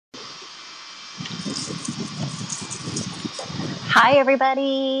Hi,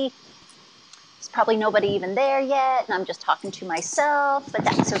 everybody. There's probably nobody even there yet, and I'm just talking to myself, but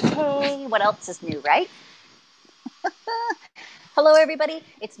that's okay. What else is new, right? Hello, everybody.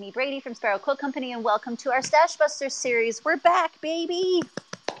 It's me, Bradie from Sparrow Quilt Company, and welcome to our Stash Busters series. We're back, baby.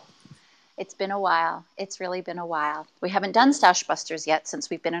 It's been a while. It's really been a while. We haven't done Stash Busters yet since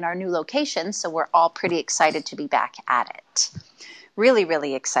we've been in our new location, so we're all pretty excited to be back at it. Really,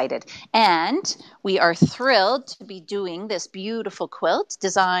 really excited. And we are thrilled to be doing this beautiful quilt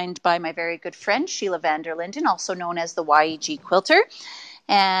designed by my very good friend, Sheila van der Linden, also known as the YEG Quilter.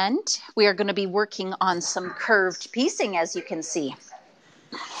 And we are going to be working on some curved piecing, as you can see.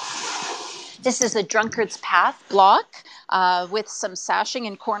 This is a Drunkard's Path block with some sashing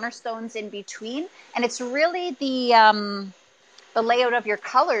and cornerstones in between. And it's really the layout of your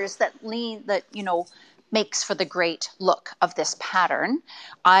colors that makes for the great look of this pattern.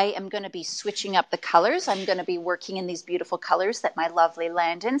 I am going to be switching up the colors. I'm going to be working in these beautiful colors that my lovely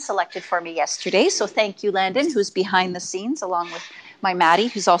Landon selected for me yesterday. So thank you, Landon, who's behind the scenes, along with my Maddie,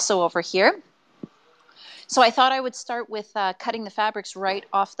 who's also over here. So I thought I would start with cutting the fabrics right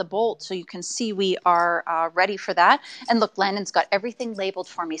off the bolt so you can see we are ready for that. And look, Landon's got everything labeled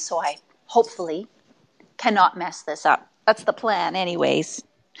for me, so I hopefully cannot mess this up. That's the plan anyways.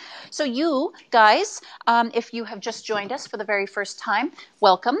 So you guys, if you have just joined us for the very first time,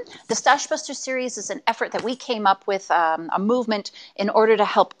 welcome. The Stash Buster series is an effort that we came up with, a movement in order to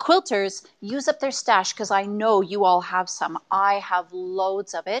help quilters use up their stash, because I know you all have some. I have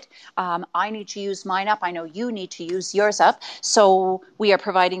loads of it. I need to use mine up. I know you need to use yours up. So we are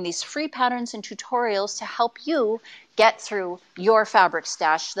providing these free patterns and tutorials to help you get through your fabric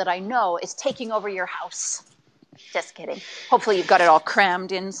stash that I know is taking over your house. Just kidding. Hopefully you've got it all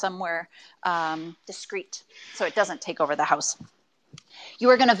crammed in somewhere discreet so it doesn't take over the house. You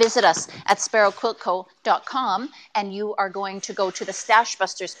are going to visit us at sparrowquiltco.com and you are going to go to the Stash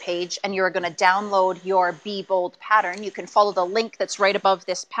Busters page and you are going to download your Be Bold pattern. You can follow the link that's right above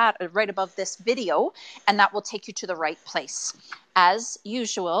this video, and that will take you to the right place. As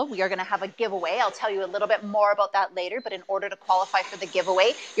usual, we are going to have a giveaway. I'll tell you a little bit more about that later, but in order to qualify for the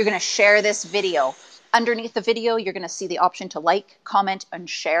giveaway, you're going to share this video. Underneath the video, you're going to see the option to like, comment, and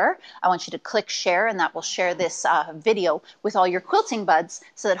share. I want you to click share, and that will share this video with all your quilting buds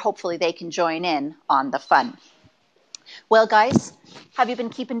so that hopefully they can join in on the fun. Well, guys, have you been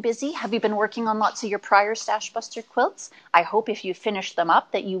keeping busy? Have you been working on lots of your prior Stash Buster quilts? I hope if you finish them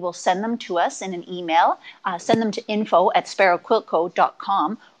up that you will send them to us in an email. Send them to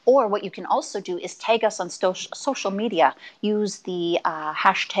info@sparrowquiltco.com. Or what you can also do is tag us on social media. Use the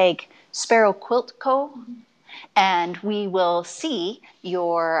hashtag SparrowQuiltCo, and we will see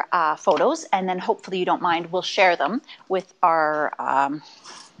your photos, and then hopefully you don't mind, we'll share them with our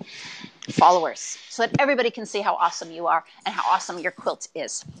followers so that everybody can see how awesome you are and how awesome your quilt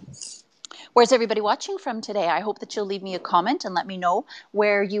is. Where's everybody watching from today? I hope that you'll leave me a comment and let me know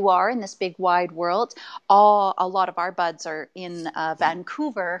where you are in this big wide world. A lot of our buds are in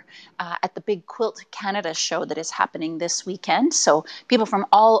Vancouver at the Big Quilt Canada show that is happening this weekend. So people from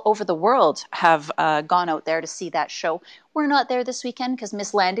all over the world have gone out there to see that show. We're not there this weekend because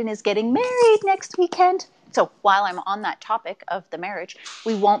Miss Landon is getting married next weekend. So while I'm on that topic of the marriage,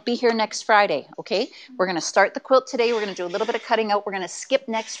 we won't be here next Friday, okay? We're going to start the quilt today. We're going to do a little bit of cutting out. We're going to skip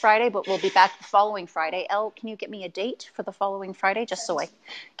next Friday, but we'll be back the following Friday. Elle, can you get me a date for the following Friday? Just so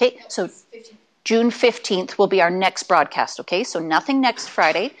okay, so June 15th will be our next broadcast, okay? So nothing next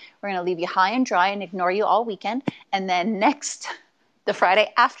Friday. We're going to leave you high and dry and ignore you all weekend. And then the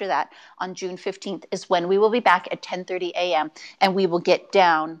Friday after that, on June 15th, is when we will be back at 10:30 a.m. and we will get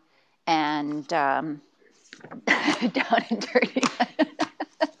down and... down and dirty.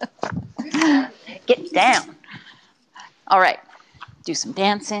 Get down. All right. Do some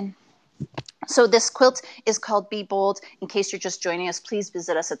dancing. So this quilt is called Be Bold. In case you're just joining us, please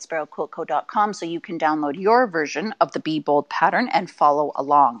visit us at sparrowquiltco.com so you can download your version of the Be Bold pattern and follow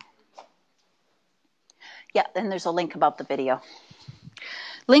along. Yeah, then there's a link above the video.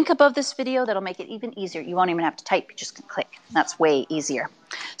 Link above this video that'll make it even easier. You won't even have to type, you just can click. That's way easier.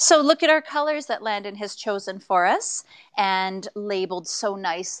 So look at our colors that Landon has chosen for us and labeled so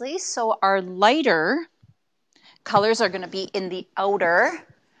nicely. So our lighter colors are going to be in the outer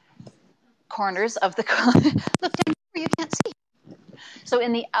corners of the color. Look down here, you can't see. So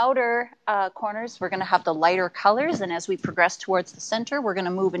in the outer corners, we're going to have the lighter colors. And as we progress towards the center, we're going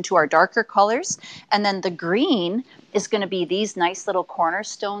to move into our darker colors. And then the green is going to be these nice little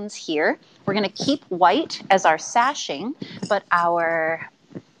cornerstones here. We're going to keep white as our sashing, but all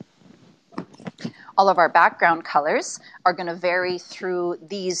of our background colors are going to vary through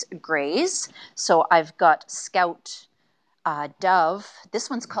these grays. So I've got Scout Dove. This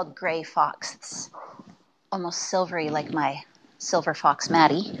one's called Gray Fox. It's almost silvery like my Silver Fox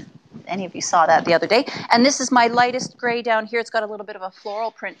Maddie. Any of you saw that the other day. And this is my lightest gray down here. It's got a little bit of a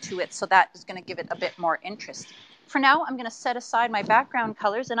floral print to it, so that is going to give it a bit more interest. For now, I'm going to set aside my background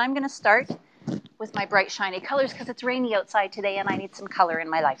colors, and I'm going to start with my bright, shiny colors because it's rainy outside today and I need some color in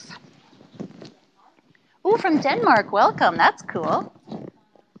my life. Ooh, from Denmark. Welcome. That's cool.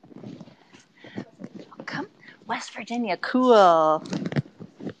 Welcome. West Virginia. Cool.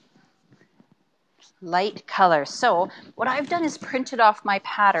 Light color. So what I've done is printed off my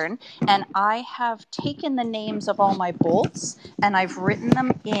pattern, and I have taken the names of all my bolts and I've written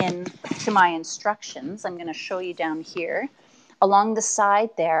them in to my instructions. I'm going to show you down here. Along the side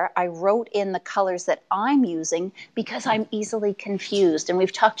there, I wrote in the colors that I'm using because I'm easily confused. And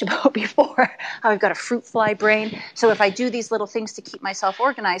we've talked about before how I've got a fruit fly brain. So if I do these little things to keep myself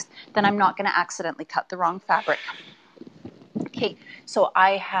organized, then I'm not going to accidentally cut the wrong fabric. Okay, so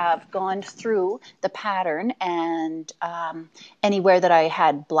I have gone through the pattern, and anywhere that I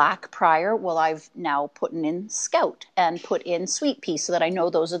had black prior, well, I've now put in Scout and put in Sweet Pea so that I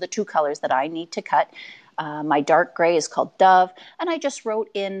know those are the two colors that I need to cut. My dark gray is called Dove, and I just wrote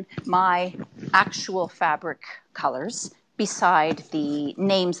in my actual fabric colors beside the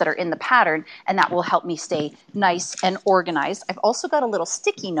names that are in the pattern, and that will help me stay nice and organized. I've also got a little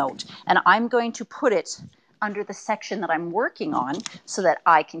sticky note, and I'm going to put it under the section that I'm working on so that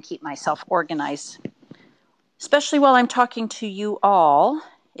I can keep myself organized. Especially while I'm talking to you all,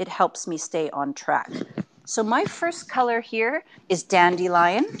 it helps me stay on track. So my first color here is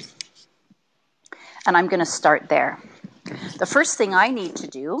Dandelion, and I'm going to start there. The first thing I need to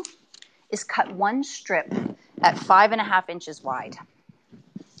do is cut one strip at 5.5 inches wide.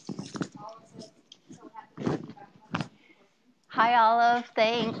 Hi, Olive.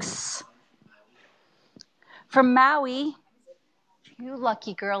 Thanks. From Maui. You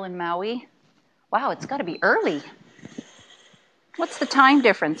lucky girl in Maui. Wow, it's got to be early. What's the time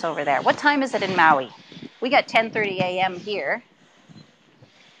difference over there? What time is it in Maui? We got 10:30 a.m. here.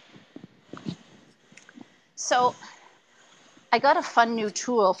 So I got a fun new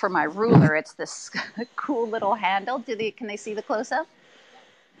tool for my ruler. It's this cool little handle. Can they see the close-up?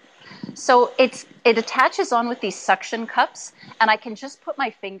 So it attaches on with these suction cups, and I can just put my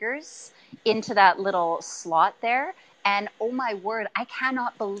fingers into that little slot there. And oh my word, I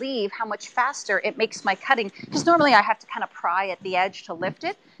cannot believe how much faster it makes my cutting. Because normally I have to kind of pry at the edge to lift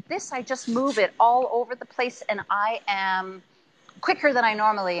it. This, I just move it all over the place, and I am quicker than I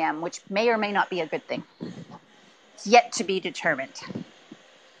normally am, which may or may not be a good thing. It's yet to be determined.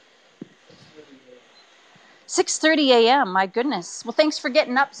 6:30 a.m., my goodness. Well, thanks for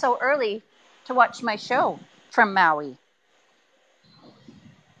getting up so early to watch my show from Maui.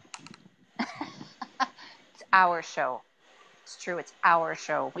 It's our show. It's true, it's our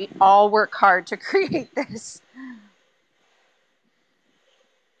show. We all work hard to create this.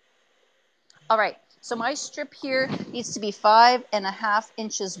 All right, so my strip here needs to be 5.5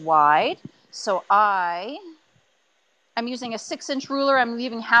 inches wide. So I'm using a 6-inch ruler. I'm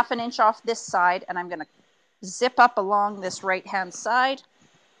leaving 1/2 inch off this side, and I'm going to zip up along this right-hand side.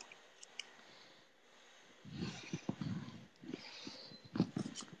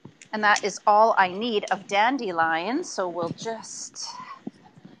 And that is all I need of Dandelion. So we'll just...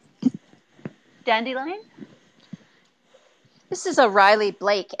 Dandelion? This is a Riley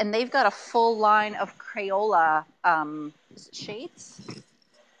Blake, and they've got a full line of Crayola is it shades?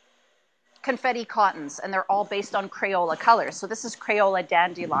 Confetti cottons, and they're all based on Crayola colors. So this is Crayola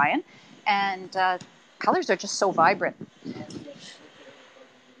Dandelion, and colors are just so vibrant.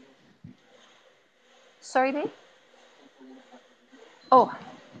 Sorry, babe? Oh.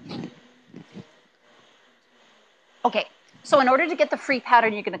 Okay, so in order to get the free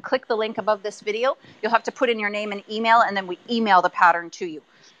pattern, you're going to click the link above this video. You'll have to put in your name and email, and then we email the pattern to you.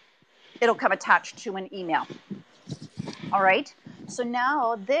 It'll come attached to an email. All right, so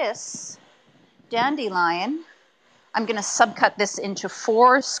now this Dandelion, I'm going to subcut this into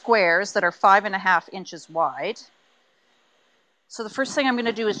 4 squares that are 5.5 inches wide. So the first thing I'm going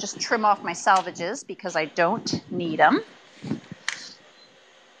to do is just trim off my salvages because I don't need them.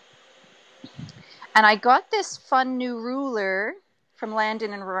 And I got this fun new ruler from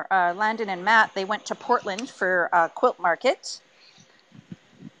Landon and Matt. They went to Portland for Quilt Market.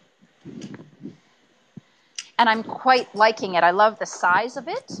 And I'm quite liking it. I love the size of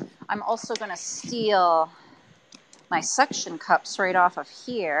it. I'm also going to steal my suction cups right off of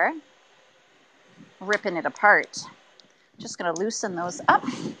here, ripping it apart. Just going to loosen those up.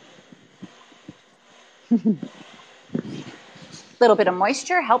 Little bit of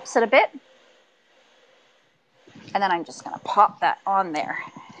moisture helps it a bit. And then I'm just going to pop that on there.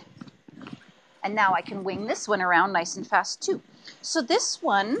 And now I can wing this one around nice and fast too. So this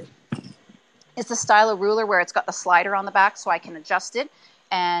one is the style of ruler where it's got the slider on the back so I can adjust it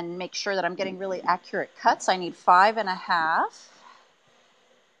and make sure that I'm getting really accurate cuts. I need 5.5.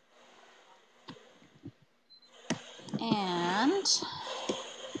 And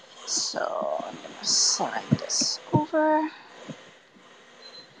so I'm going to slide this over.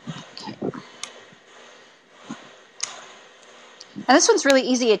 Okay. And this one's really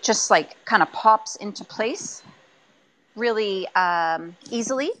easy. It just like kind of pops into place really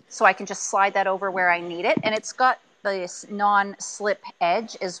easily. So I can just slide that over where I need it. And it's got this non-slip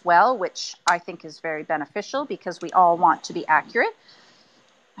edge as well, which I think is very beneficial because we all want to be accurate.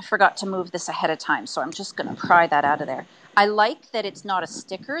 I forgot to move this ahead of time, so I'm just going to pry that out of there. I like that it's not a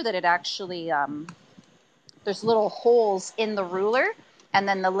sticker, that it actually, there's little holes in the ruler, and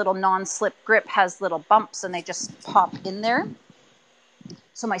then the little non-slip grip has little bumps, and they just pop in there.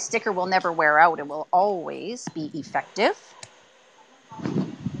 So my sticker will never wear out. It will always be effective.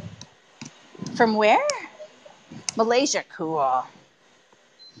 From where? Malaysia. Cool.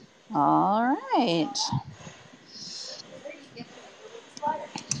 All right.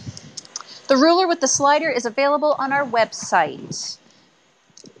 The ruler with the slider is available on our website.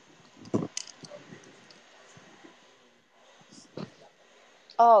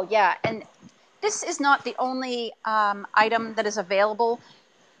 Oh, yeah. And this is not the only item that is available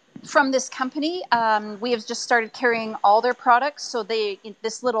from this company. We have just started carrying all their products. So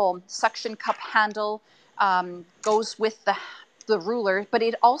this little suction cup handle goes with the ruler, but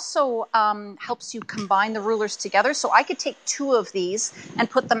it also helps you combine the rulers together. So I could take 2 of these and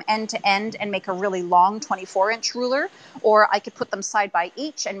put them end to end and make a really long 24-inch ruler, or I could put them side by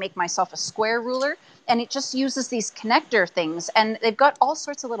each and make myself a square ruler. And it just uses these connector things. And they've got all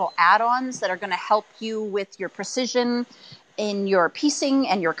sorts of little add-ons that are going to help you with your precision in your piecing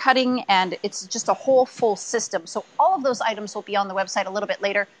and your cutting, and it's just a whole full system. So all of those items will be on the website a little bit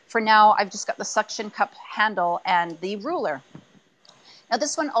later. For now, I've just got the suction cup handle and the ruler. Now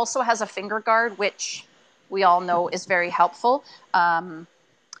this one also has a finger guard, which we all know is very helpful. None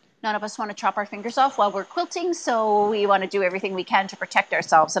of us want to chop our fingers off while we're quilting, so we want to do everything we can to protect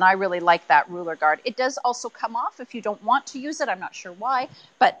ourselves, and I really like that ruler guard. It does also come off if you don't want to use it. I'm not sure why,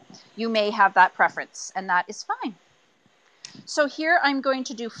 but you may have that preference, and that is fine. So here I'm going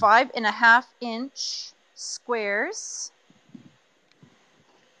to do 5.5-inch squares.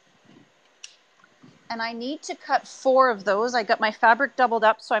 And I need to cut 4 of those. I got my fabric doubled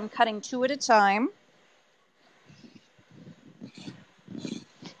up, so I'm cutting 2 at a time.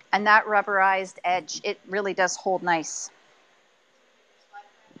 And that rubberized edge, it really does hold nice.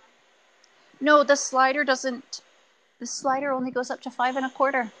 No, the slider doesn't. The slider only goes up to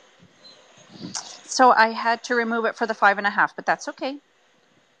 5.25. So I had to remove it for the 5.5, but that's okay.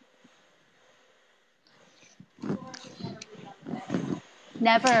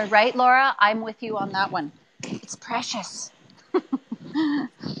 Never, right, Laura? I'm with you on that one. It's precious.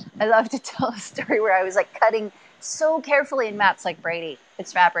 I love to tell a story where I was like cutting so carefully, and Matt's like, Bradie,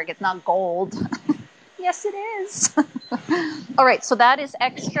 it's fabric, it's not gold. Yes, it is. All right, so that is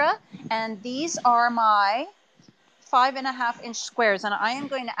extra, and these are my 5.5-inch squares, and I am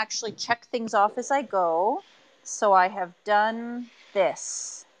going to actually check things off as I go. So I have done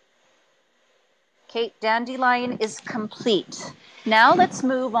this. Okay, dandelion is complete. Now let's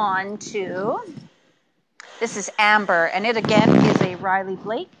move on to, this is amber, and it again is a Riley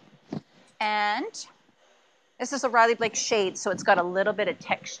Blake, and this is a Riley Blake shade, so it's got a little bit of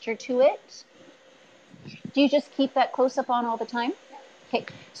texture to it. Do you just keep that close up on all the time? Okay,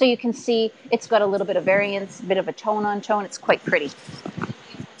 so you can see it's got a little bit of variance, a bit of a tone on tone. It's quite pretty.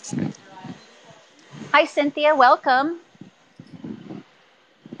 Hi, Cynthia. Welcome.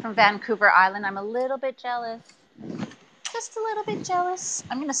 From Vancouver Island. I'm a little bit jealous. Just a little bit jealous.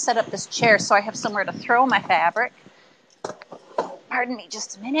 I'm going to set up this chair so I have somewhere to throw my fabric. Pardon me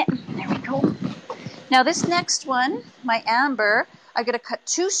just a minute. There we go. Now this next one, my amber, I'm going to cut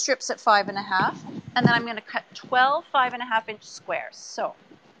 2 strips at 5.5, and then I'm going to cut 12 5.5-inch squares. So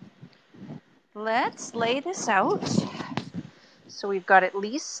let's lay this out. So we've got at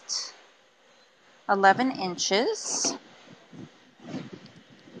least 11 inches.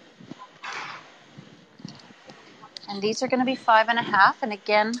 And these are going to be 5.5. And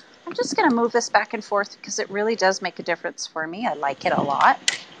again, I'm just going to move this back and forth because it really does make a difference for me. I like it a lot.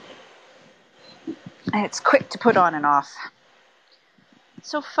 And it's quick to put on and off.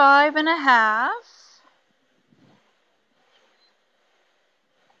 So 5.5.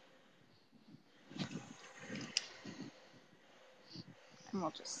 And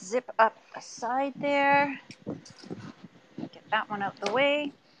we'll just zip up the side there. Get that one out the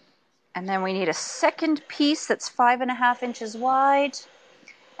way. And then we need a second piece that's 5.5 inches wide.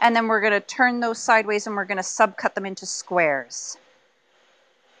 And then we're going to turn those sideways and we're going to subcut them into squares.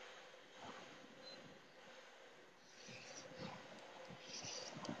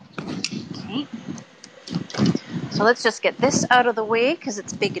 Okay. So let's just get this out of the way because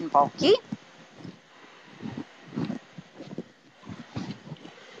it's big and bulky.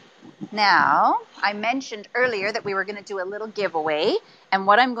 Now, I mentioned earlier that we were going to do a little giveaway, and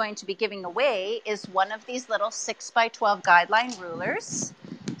what I'm going to be giving away is one of these little 6x12 guideline rulers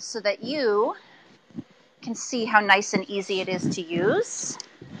so that you can see how nice and easy it is to use.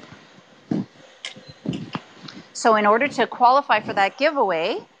 So in order to qualify for that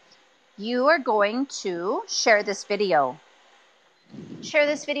giveaway, you are going to share this video. Share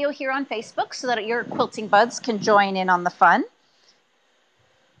this video here on Facebook so that your quilting buds can join in on the fun.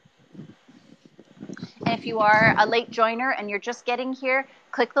 And if you are a late joiner and you're just getting here,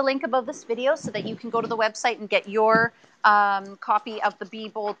 click the link above this video so that you can go to the website and get your copy of the Be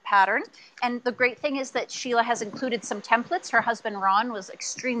Bold pattern. And the great thing is that Sheila has included some templates. Her husband Ron was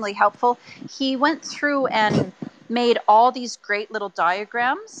extremely helpful. He went through and made all these great little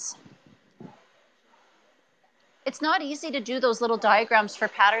diagrams. It's not easy to do those little diagrams for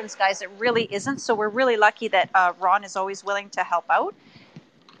patterns, guys. It really isn't. So we're really lucky that Ron is always willing to help out.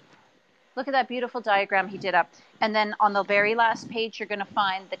 Look at that beautiful diagram he did up. And then on the very last page, you're going to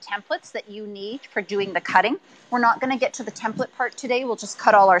find the templates that you need for doing the cutting. We're not going to get to the template part today. We'll just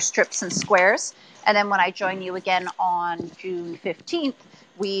cut all our strips and squares. And then when I join you again on June 15th,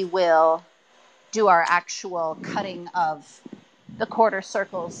 we will do our actual cutting of the quarter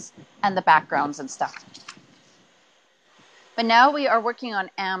circles and the backgrounds and stuff. But now we are working on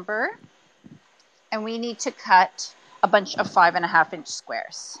amber, and we need to cut a bunch of 5.5 inch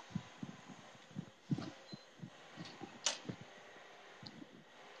squares.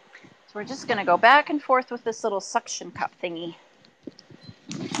 So we're just going to go back and forth with this little suction cup thingy.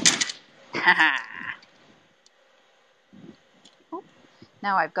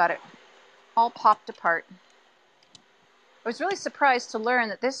 Now I've got it all popped apart. I was really surprised to learn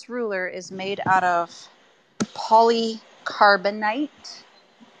that this ruler is made out of polycarbonate,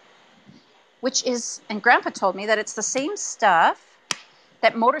 which is, and Grandpa told me that it's the same stuff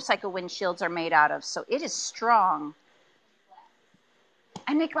that motorcycle windshields are made out of. So it is strong.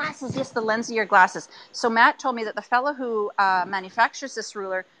 I make glasses, yes, the lens of your glasses. So Matt told me that the fellow who manufactures this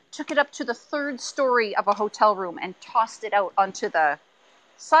ruler took it up to the 3rd story of a hotel room and tossed it out onto the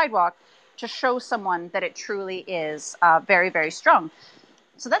sidewalk to show someone that it truly is very, very strong.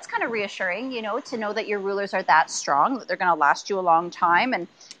 So that's kind of reassuring, you know, to know that your rulers are that strong, that they're going to last you a long time and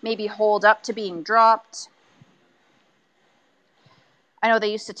maybe hold up to being dropped. I know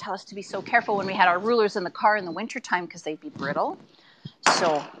they used to tell us to be so careful when we had our rulers in the car in the wintertime because they'd be brittle.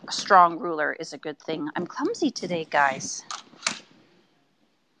 So a strong ruler is a good thing. I'm clumsy today, guys.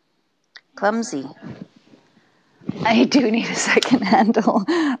 Clumsy. I do need a second handle.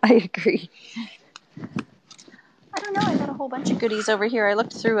 I agree. I don't know. I got a whole bunch of goodies over here. I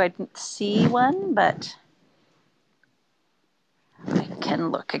looked through. I didn't see one, but I can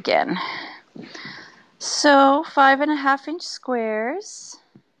look again. So 5.5 inch squares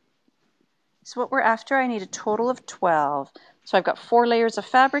is what we're after. I need a total of 12. So I've got 4 layers of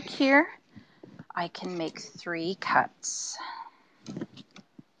fabric here. I can make 3 cuts.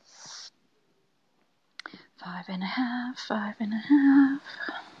 5.5, 5.5.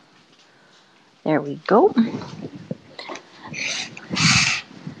 There we go.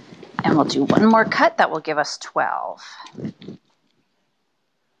 And we'll do one more cut. That will give us 12.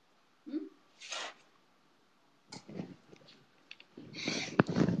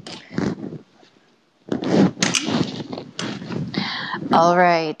 All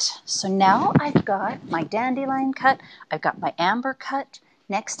right, so now I've got my dandelion cut, I've got my amber cut,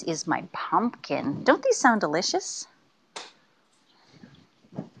 next is my pumpkin. Don't these sound delicious?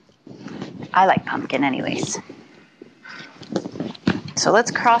 I like pumpkin anyways. So let's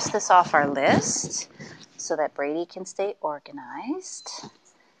cross this off our list so that Bradie can stay organized.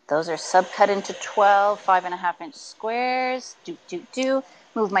 Those are subcut into 12 5.5 inch squares.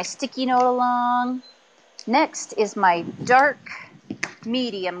 Move my sticky note along. Next is my dark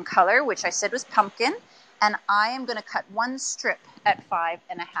medium color, which I said was pumpkin, and I am going to cut 1 strip at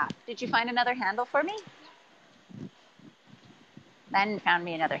 5.5. Did you find another handle for me? Then found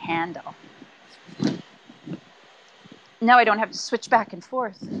me another handle. Now I don't have to switch back and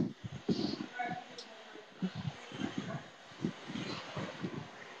forth.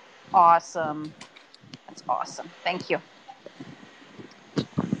 Awesome. That's awesome. Thank you.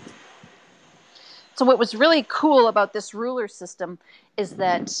 So what was really cool about this ruler system is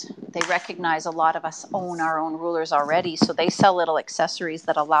that they recognize a lot of us own our own rulers already. So they sell little accessories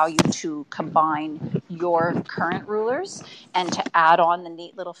that allow you to combine your current rulers and to add on the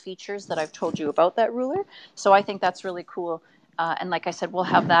neat little features that I've told you about that ruler. So I think that's really cool. And like I said, we'll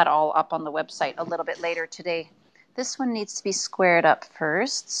have that all up on the website a little bit later today. This one needs to be squared up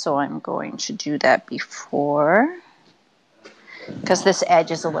first. So I'm going to do that before, because this edge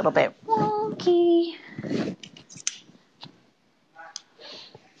is a little bit wonky.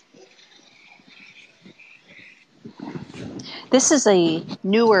 This is a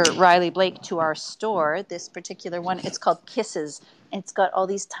newer Riley Blake to our store. This particular one, it's called Kisses. It's got all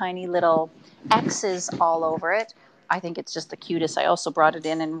these tiny little X's all over it. I think it's just the cutest. I also brought it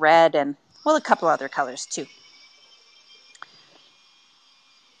in red and, well, a couple other colors too.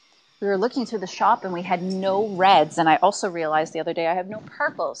 We were looking through the shop and we had no reds. And I also realized the other day I have no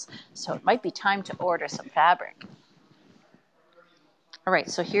purples. So it might be time to order some fabric. All right,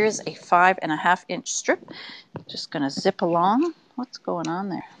 so here's a 5.5 inch strip. Just going to zip along. What's going on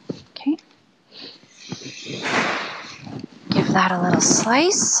there? Okay. Give that a little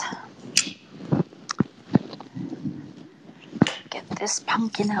slice. Get this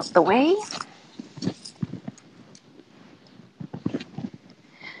pumpkin out the way.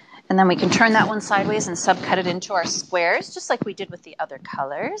 And then we can turn that one sideways and subcut it into our squares, just like we did with the other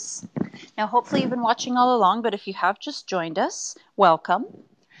colors. Now, hopefully you've been watching all along, but if you have just joined us, welcome.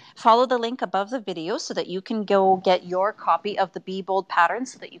 Follow the link above the video so that you can go get your copy of the Be Bold pattern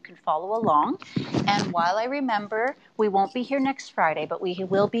so that you can follow along. And while I remember, we won't be here next Friday, but we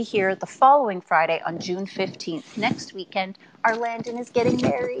will be here the following Friday on June 15th. Next weekend, our Landon is getting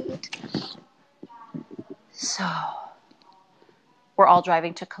married. So we're all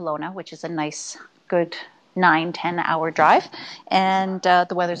driving to Kelowna, which is a nice, good 9-10 hour drive. And the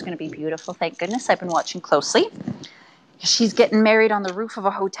weather's going to be beautiful. Thank goodness. I've been watching closely. She's getting married on the roof of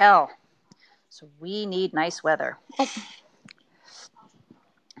a hotel. So we need nice weather. Oh.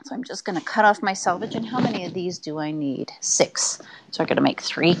 So I'm just going to cut off my selvage. And how many of these do I need? 6. So I'm going to make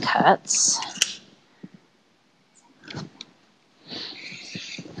 3 cuts.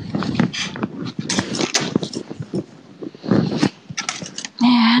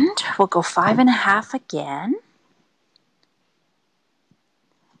 And we'll go 5.5 again.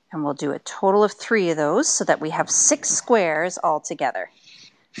 And we'll do a total of 3 of those so that we have 6 squares all together.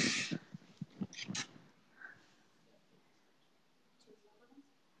 5.5,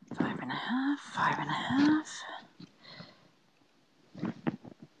 5.5.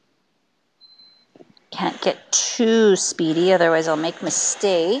 Can't get too speedy, otherwise I'll make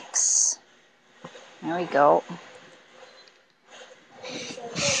mistakes. There we go.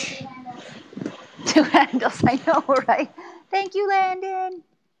 2 handles, I know, right? Thank you, Landon.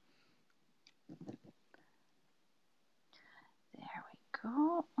 There we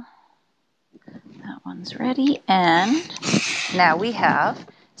go. That one's ready. And now we have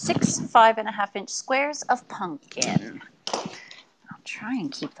 6 5.5 inch squares of pumpkin. I'll try and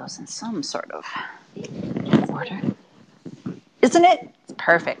keep those in some sort of order. Isn't it?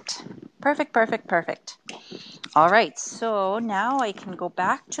 Perfect. Perfect, perfect, perfect. All right, so now I can go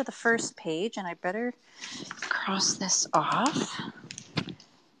back to the first page, and I better cross this off.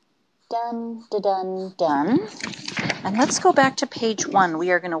 Done, done, done. And let's go back to page 1. We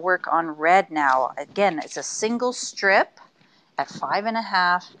are going to work on red now. Again, it's a single strip at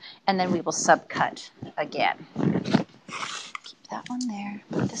 5.5, and then we will subcut again. Keep that one there.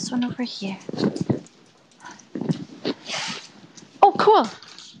 Put this one over here. Oh, cool.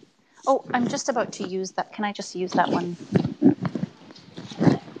 Oh, I'm just about to use that. Can I just use that one?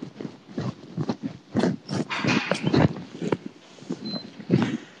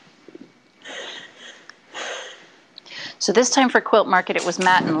 So this time for Quilt Market, it was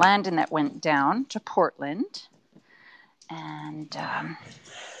Matt and Landon that went down to Portland. And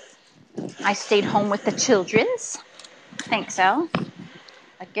I stayed home with the children's. Thanks, Al.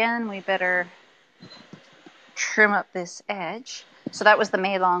 Again, we better trim up this edge. So that was the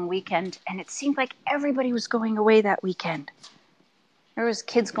May long weekend, and it seemed like everybody was going away that weekend. There was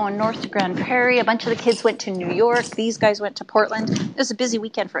kids going north to Grand Prairie. A bunch of the kids went to New York. These guys went to Portland. It was a busy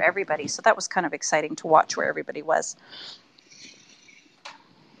weekend for everybody, so that was kind of exciting to watch where everybody was.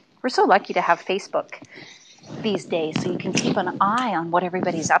 We're so lucky to have Facebook these days, so you can keep an eye on what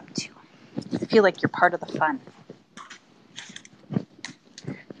everybody's up to. I feel like you're part of the fun.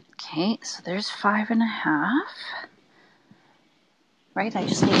 Okay, so there's 5.5. Right, I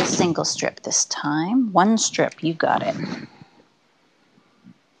just need a single strip this time. 1 strip, you got it.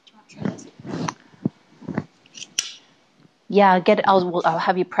 Yeah, I'll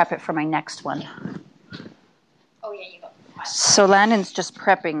have you prep it for my next one. So Landon's just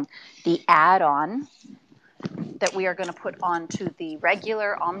prepping the add-on that we are going to put onto the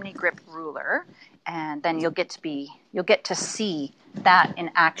regular OmniGrip ruler, and then you'll get to see that in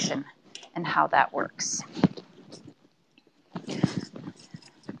action and how that works.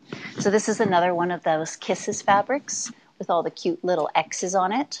 So this is another one of those Kisses fabrics with all the cute little X's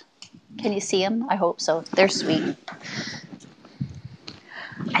on it. Can you see them? I hope so. They're sweet.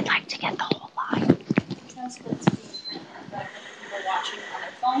 I'd like to get the whole line.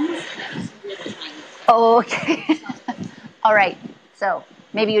 Oh, okay. All right. So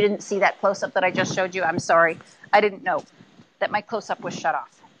maybe you didn't see that close-up that I just showed you. I'm sorry. I didn't know that my close-up was shut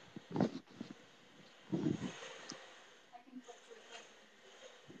off.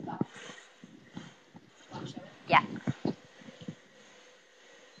 Yeah.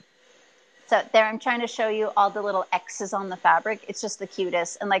 So there I'm trying to show you all the little X's on the fabric. It's just the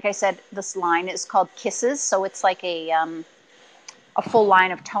cutest. And like I said, this line is called Kisses. So it's like a full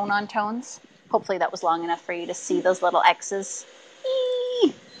line of tone-on tones. Hopefully that was long enough for you to see those little X's.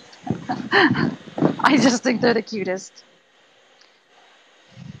 I just think they're the cutest.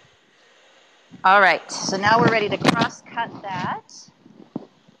 All right, so now we're ready to cross-cut that.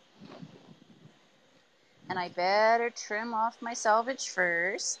 And I better trim off my selvage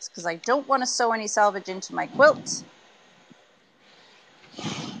first, because I don't want to sew any selvage into my quilt.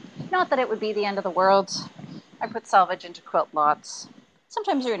 Not that it would be the end of the world. I put selvage into quilt lots.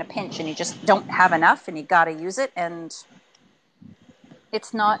 Sometimes you're in a pinch and you just don't have enough and you got to use it, and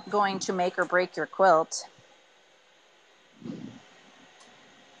it's not going to make or break your quilt.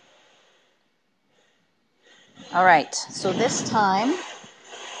 All right, so this time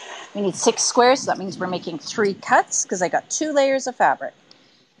we need 6 squares, so that means we're making 3 cuts because I got 2 layers of fabric.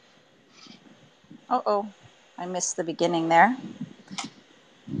 Uh-oh, I missed the beginning there.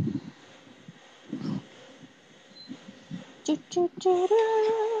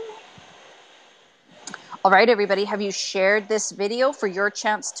 All right, everybody, have you shared this video for your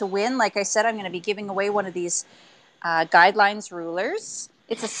chance to win? Like I said, I'm going to be giving away one of these guidelines rulers.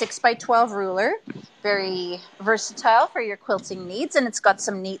 It's a 6x12 ruler, very versatile for your quilting needs, and it's got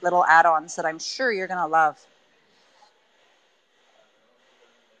some neat little add-ons that I'm sure you're going to love.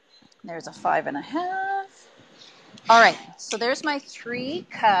 There's a 5.5. All right, so there's my 3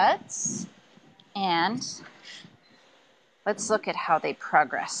 cuts, and let's look at how they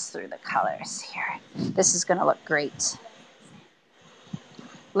progress through the colors here. This is going to look great.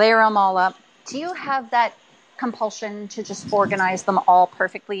 Layer them all up. Do you have that compulsion to just organize them all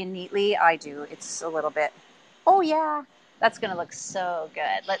perfectly and neatly? I do. It's a little bit. Oh, yeah. That's going to look so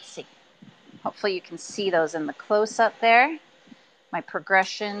good. Let's see. Hopefully you can see those in the close-up there. My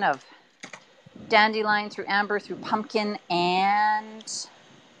progression of dandelion through amber through pumpkin, and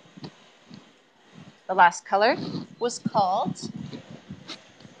the last color was called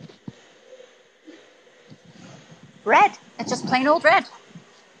red. It's just plain old red.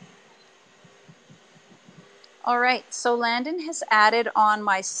 All right, so Landon has added on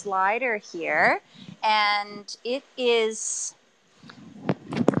my slider here, and it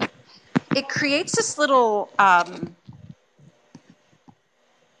creates this little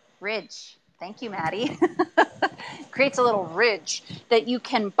ridge. Thank you, Maddie. Creates a little ridge that you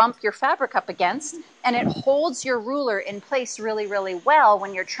can bump your fabric up against, and it holds your ruler in place really, really well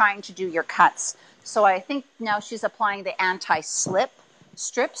when you're trying to do your cuts. So I think now she's applying the anti-slip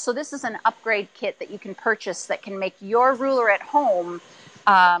strip. So this is an upgrade kit that you can purchase that can make your ruler at home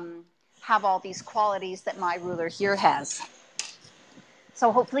have all these qualities that my ruler here has.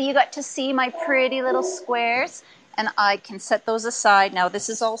 So hopefully you got to see my pretty little squares, and I can set those aside. Now this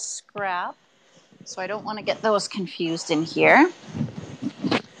is all scrap, so I don't want to get those confused in here.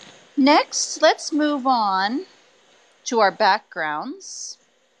 Next, let's move on to our backgrounds.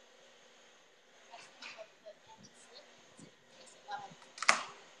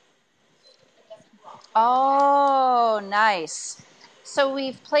 Oh, nice. So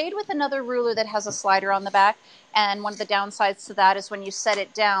we've played with another ruler that has a slider on the back, and one of the downsides to that is when you set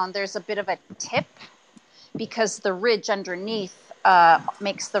it down, there's a bit of a tip because the ridge underneath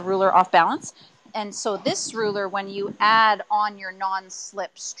makes the ruler off balance. And so this ruler, when you add on your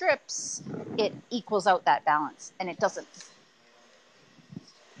non-slip strips, it equals out that balance, and it doesn't.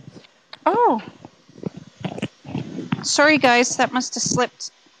 Oh, sorry guys, that must have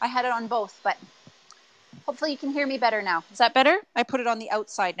slipped. I had it on both, but hopefully you can hear me better now. Is that better? I put it on the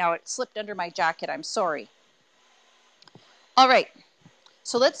outside now. It slipped under my jacket. I'm sorry. All right.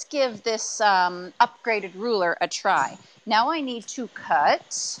 So let's give this upgraded ruler a try. Now I need to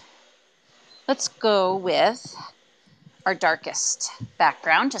cut. Let's go with our darkest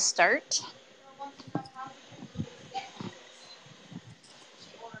background to start.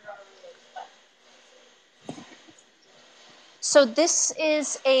 So this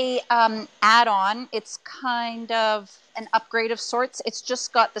is a add-on. It's kind of an upgrade of sorts. It's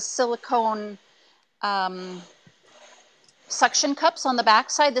just got the silicone suction cups on the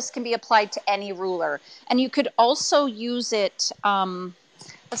backside. This can be applied to any ruler. And you could also use it,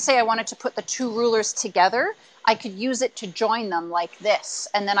 let's say I wanted to put the two rulers together. I could use it to join them like this.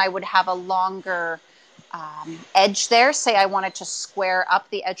 And then I would have a longer edge there. Say I wanted to square up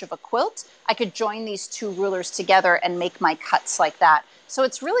the edge of a quilt. I could join these two rulers together and make my cuts like that. So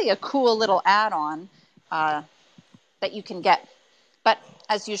it's really a cool little add-on that you can get. But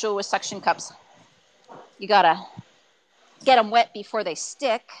as usual with suction cups, you gotta get them wet before they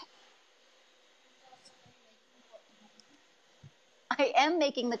stick. I am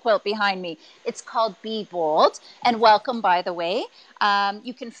making the quilt behind me. It's called Be Bold, and welcome, by the way.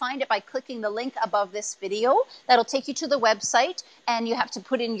 You can find it by clicking the link above this video. That'll take you to the website, and you have to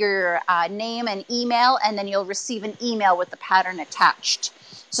put in your name and email, and then you'll receive an email with the pattern attached.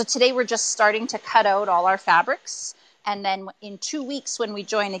 So today we're just starting to cut out all our fabrics, and then in 2 weeks when we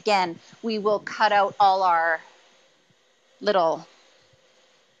join again, we will cut out all our little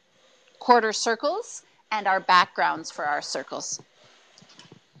quarter circles and our backgrounds for our circles.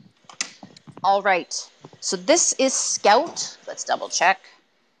 All right, so this is Scout. Let's double check.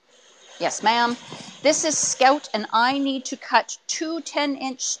 Yes, ma'am. This is Scout, and I need to cut 2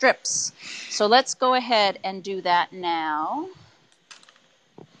 10-inch strips. So let's go ahead and do that now.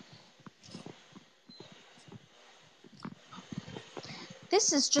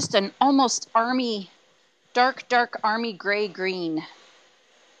 This is just an almost army, dark army gray green,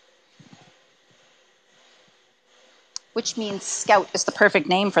 which means Scout is the perfect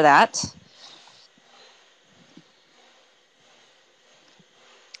name for that.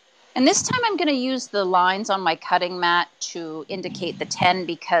 And this time I'm going to use the lines on my cutting mat to indicate the 10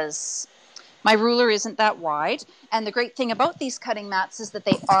 because my ruler isn't that wide. And the great thing about these cutting mats is that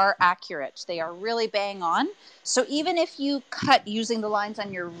they are accurate. They are really bang on. So even if you cut using the lines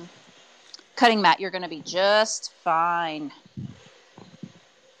on your cutting mat, you're going to be just fine.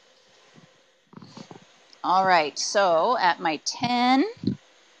 All right, so at my 10,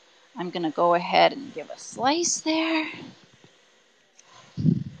 I'm going to go ahead and give a slice there.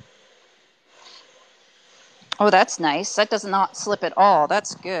 Oh, that's nice. That does not slip at all.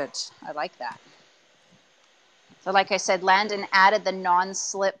 That's good. I like that. So like I said, Landon added the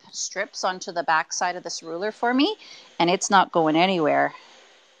non-slip strips onto the back side of this ruler for me, and it's not going anywhere.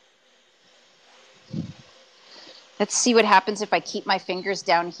 Let's see what happens if I keep my fingers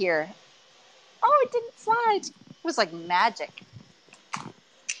down here. Oh, it didn't slide. It was like magic.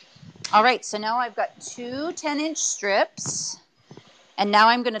 All right, so now I've got 2 10-inch strips. And now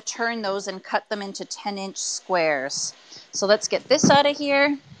I'm going to turn those and cut them into 10-inch squares. So let's get this out of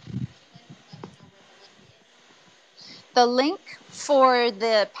here. The link for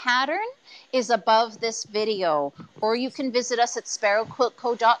the pattern is above this video, or you can visit us at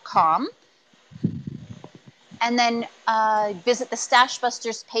sparrowquiltco.com. And then visit the Stash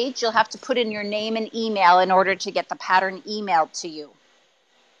Busters page. You'll have to put in your name and email in order to get the pattern emailed to you.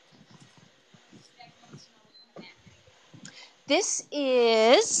 This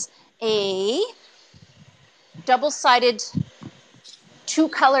is a double-sided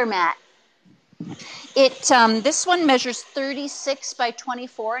 2-color mat. This one measures 36 by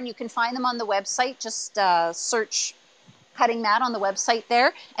 24, and you can find them on the website. Just search cutting mat on the website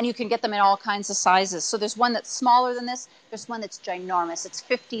there, and you can get them in all kinds of sizes. So there's one that's smaller than this. There's one that's ginormous. It's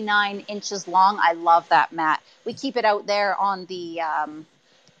 59 inches long. I love that mat. We keep it out there on the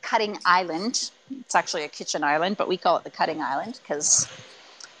cutting island. It's actually a kitchen island, but we call it the cutting island because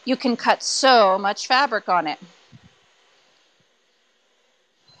you can cut so much fabric on it.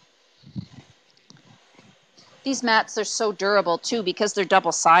 These mats are so durable too because they're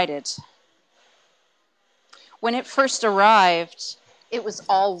double-sided. When it first arrived, it was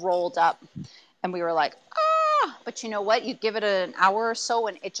all rolled up and we were like, ah, but you know what? You give it an hour or so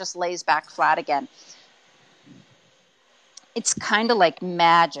and it just lays back flat again. It's kind of like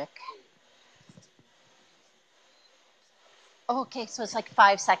magic. Okay, so it's like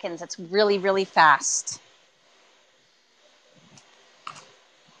 5 seconds. It's really, really fast.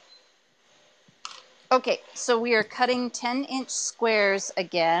 Okay, so we are cutting 10-inch squares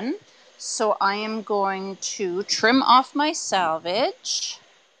again. So I am going to trim off my salvage.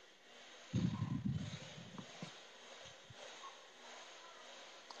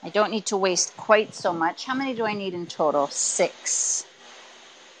 I don't need to waste quite so much. How many do I need in total? 6.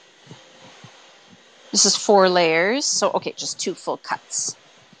 This is 4 layers. So, okay, just 2 full cuts.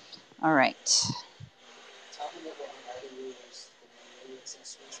 All right.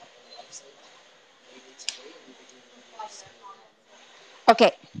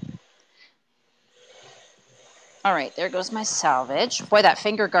 Okay. All right, there goes my salvage. Boy, that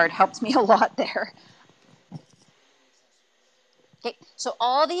finger guard helped me a lot there. Okay, so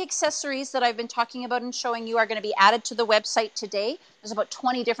all the accessories that I've been talking about and showing you are going to be added to the website today. There's about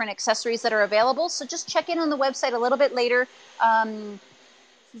 20 different accessories that are available, so just check in on the website a little bit later. And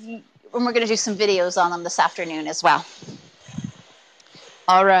we're going to do some videos on them this afternoon as well.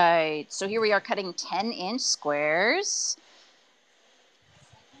 All right, so here we are cutting 10-inch squares.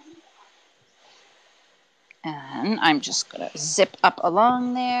 And I'm just going to zip up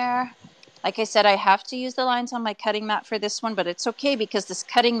along there. Like I said, I have to use the lines on my cutting mat for this one, but it's okay because this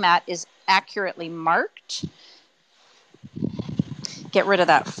cutting mat is accurately marked. Get rid of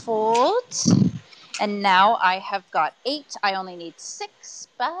that fold. And now I have got 8. I only need 6,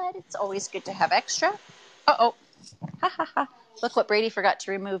 but it's always good to have extra. Uh-oh. Ha, ha, ha. Look what Bradie forgot to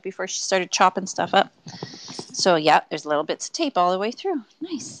remove before she started chopping stuff up. So, yeah, there's little bits of tape all the way through.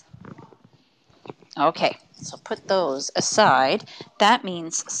 Nice. Okay, so put those aside. That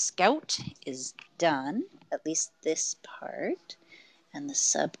means Scout is done, at least this part, and the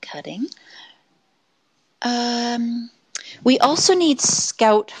sub-cutting. We also need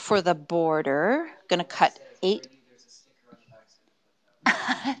Scout for the border. Going to cut 8.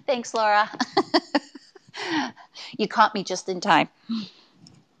 Thanks, Laura. You caught me just in time.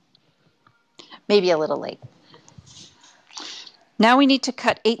 Maybe a little late. Now we need to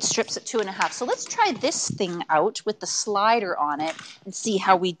cut 8 strips at 2.5. So let's try this thing out with the slider on it and see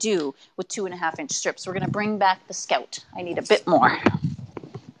how we do with 2.5-inch strips. We're going to bring back the Scout. I need a bit more.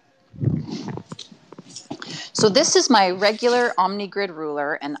 So this is my regular OmniGrid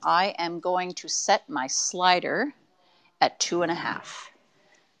ruler, and I am going to set my slider at 2.5.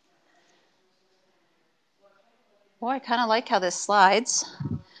 Boy, I kind of like how this slides.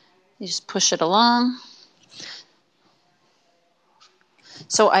 You just push it along.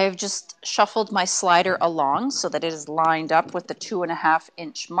 So I have just shuffled my slider along so that it is lined up with the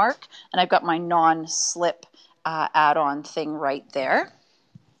 2.5-inch mark, and I've got my non-slip add-on thing right there.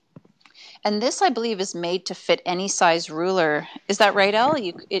 And this, I believe, is made to fit any size ruler. Is that right, Elle?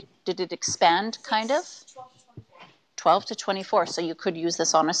 Did it expand, kind of? 12 to 24. So you could use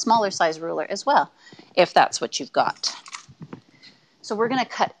this on a smaller size ruler as well, if that's what you've got. So we're going to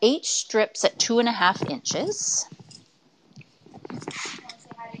cut 8 strips at 2.5 inches.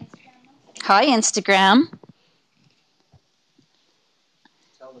 Hi, Instagram.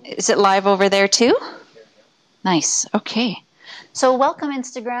 Is it live over there too? Nice. Okay. So welcome,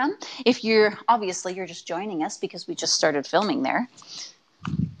 Instagram. If you're just joining us because we just started filming there.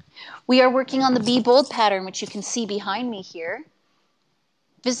 We are working on the Be Bold pattern, which you can see behind me here.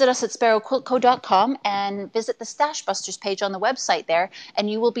 Visit us at sparrowquiltco.com and visit the Stash Busters page on the website there, and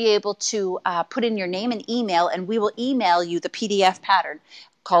you will be able to put in your name and email, and we will email you the PDF pattern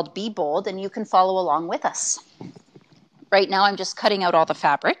called Be Bold, and you can follow along with us. Right now I'm just cutting out all the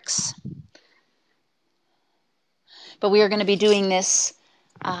fabrics. But we are going to be doing this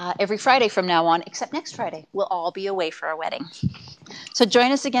every Friday from now on, except next Friday. We'll all be away for our wedding. So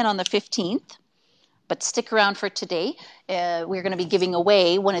join us again on the 15th. But stick around for today. We're going to be giving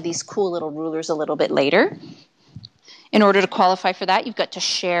away one of these cool little rulers a little bit later. In order to qualify for that, you've got to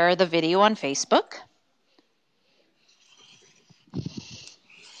share the video on Facebook.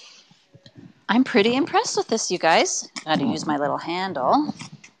 I'm pretty impressed with this, you guys. Got to use my little handle.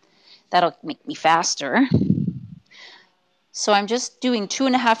 That'll make me faster. So I'm just doing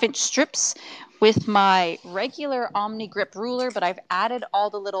 2.5-inch strips with my regular OmniGrip ruler, but I've added all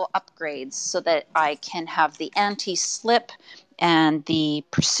the little upgrades so that I can have the anti-slip and the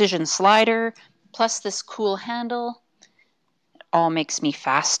precision slider, plus this cool handle. It all makes me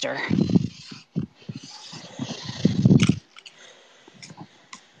faster.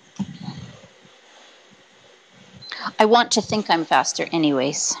 I want to think I'm faster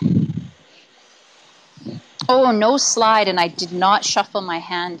anyways. Oh, no slide, and I did not shuffle my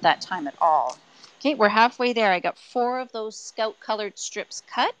hand that time at all. Okay, we're halfway there. I got 4 of those Scout colored strips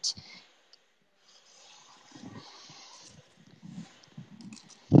cut.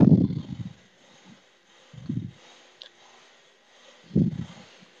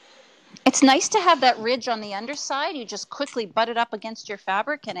 It's nice to have that ridge on the underside. You just quickly butt it up against your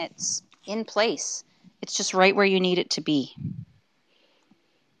fabric and it's in place. It's just right where you need it to be.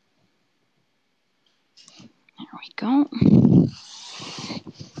 There we go.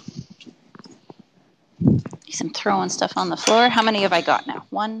 I'm throwing stuff on the floor. How many have I got now?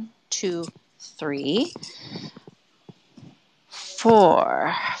 1, 2, 3,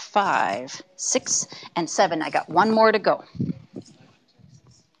 4, 5, 6, and 7. I got 1 more to go.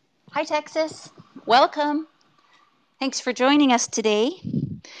 Hi, Texas. Welcome. Thanks for joining us today.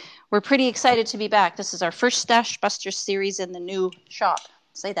 We're pretty excited to be back. This is our first Stash Busters series in the new shop.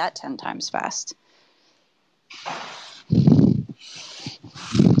 Say that 10 times fast.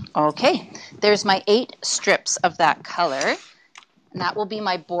 Okay, there's my 8 strips of that color. And that will be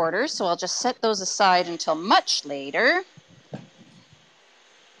my border, so I'll just set those aside until much later.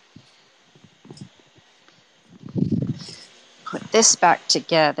 Put this back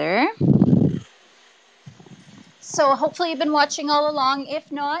together. So hopefully you've been watching all along.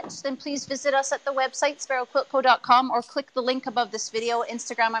 If not, then please visit us at the website, sparrowquiltco.com, or click the link above this video.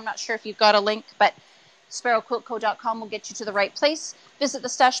 Instagram, I'm not sure if you've got a link, but sparrowquiltco.com will get you to the right place. Visit the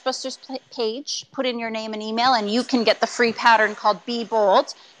Stash Busters page, put in your name and email, and you can get the free pattern called Be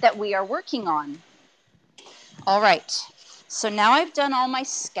Bold that we are working on. All right, so now I've done all my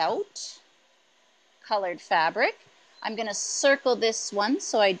Scout colored fabric. I'm going to circle this one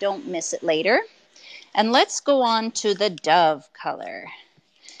so I don't miss it later. And let's go on to the Dove color.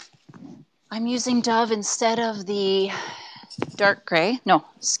 I'm using Dove instead of the dark gray. No,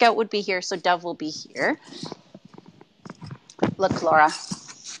 Scout would be here, so Dove will be here. Look, Laura.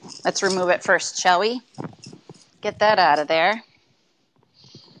 Let's remove it first, shall we? Get that out of there.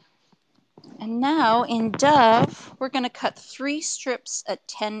 And now in Dove, we're going to cut 3 strips at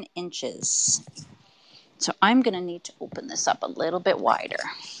 10 inches. So I'm going to need to open this up a little bit wider.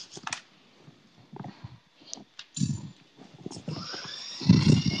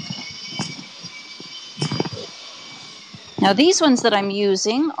 Now these ones that I'm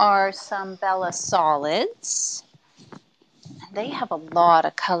using are some Bella Solids. They have a lot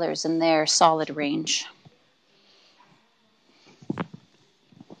of colors in their solid range.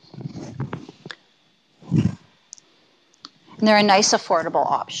 And they're a nice affordable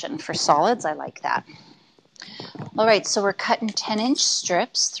option for solids. I like that. All right, so we're cutting 10-inch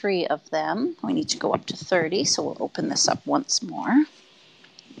strips, 3 of them. We need to go up to 30, so we'll open this up once more.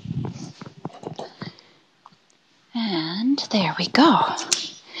 And there we go.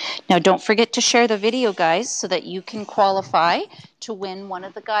 Now don't forget to share the video, guys, so that you can qualify to win one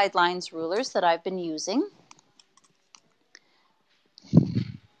of the guidelines rulers that I've been using.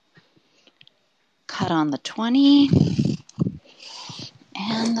 Cut on the 20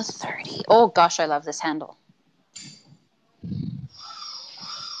 and the 30. Oh gosh, I love this handle.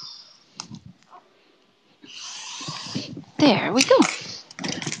 There we go.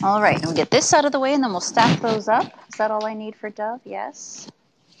 All right, and we'll get this out of the way and then we'll stack those up. Is that all I need for Dove? Yes.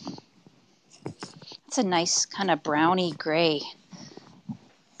 It's a nice kind of browny gray.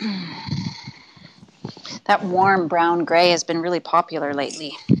 That warm brown gray has been really popular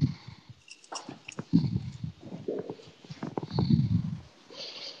lately.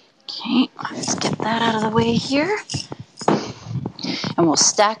 Okay, let's get that out of the way here. And we'll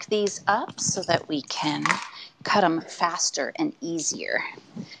stack these up so that we can cut them faster and easier.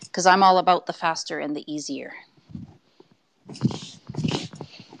 Because I'm all about the faster and the easier.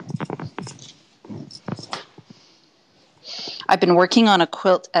 I've been working on a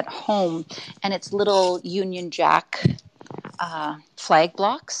quilt at home, and it's little Union Jack flag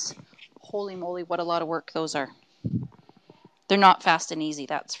blocks. Holy moly, what a lot of work those are. They're not fast and easy,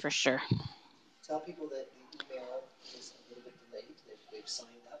 that's for sure. Tell people that the email is a little bit delayed. If they've signed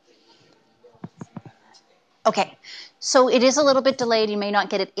up, they will get an email from pattern today. Okay, so it is a little bit delayed. You may not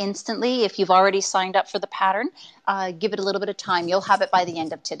get it instantly. If you've already signed up for the pattern, give it a little bit of time. You'll have it by the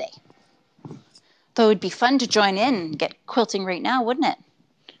end of today. Though it'd be fun to join in and get quilting right now, wouldn't it?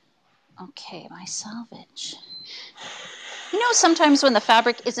 Okay, my selvage. You know, sometimes when the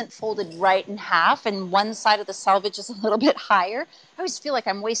fabric isn't folded right in half and one side of the selvage is a little bit higher, I always feel like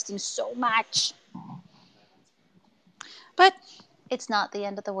I'm wasting so much. But it's not the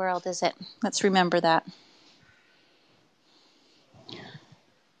end of the world, is it? Let's remember that.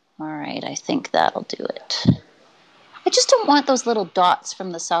 All right, I think that'll do it. I just don't want those little dots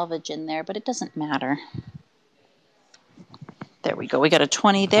from the selvage in there, but it doesn't matter. There we go. We got a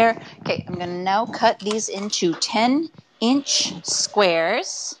 20 there. Okay, I'm going to now cut these into 10-inch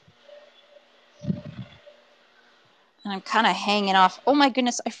squares. And I'm kind of hanging off. Oh my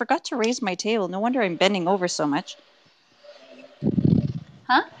goodness, I forgot to raise my table. No wonder I'm bending over so much.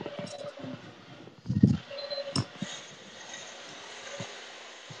 Huh?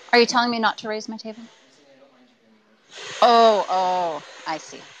 Are you telling me not to raise my table? Oh, I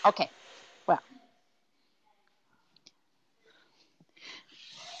see. Okay. Well.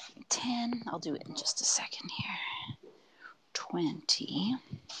 10. I'll do it in just a second here. 20.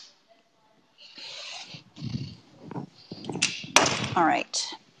 All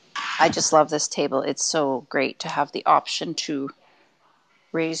right. I just love this table. It's so great to have the option to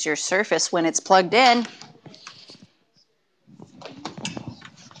raise your surface when it's plugged in.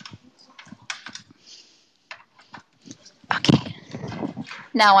 Okay.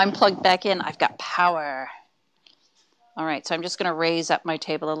 Now I'm plugged back in. I've got power. All right, so I'm just going to raise up my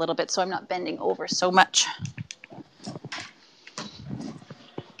table a little bit so I'm not bending over so much.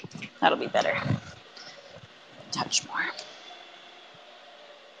 That'll be better. Touch more.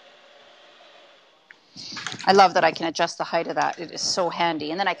 I love that I can adjust the height of that. It is so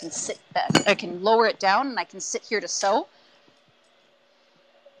handy. And then I can I can lower it down and I can sit here to sew.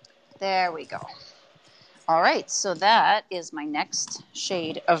 There we go. All right, so that is my next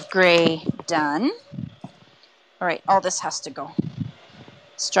shade of gray done. All right, all this has to go.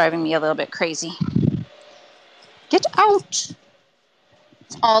 It's driving me a little bit crazy. Get out!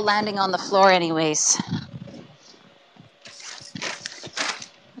 It's all landing on the floor anyways.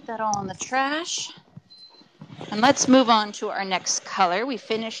 Put that all in the trash. And let's move on to our next color. We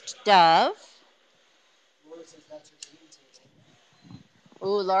finished Dove.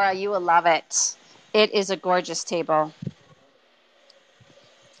 Ooh, Laura, you will love it. It is a gorgeous table.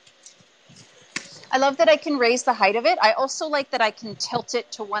 I love that I can raise the height of it. I also like that I can tilt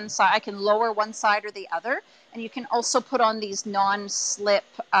it to one side. I can lower one side or the other. And you can also put on these non-slip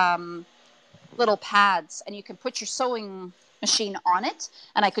little pads. And you can put your sewing machine on it.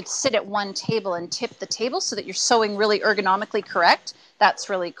 And I could sit at one table and tip the table so that you're sewing really ergonomically correct. That's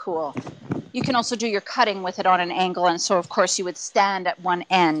really cool. You can also do your cutting with it on an angle. And so, of course, you would stand at one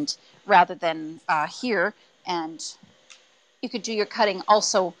end rather than here. And you could do your cutting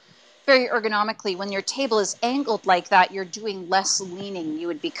also very ergonomically. When your table is angled like that, you're doing less leaning. You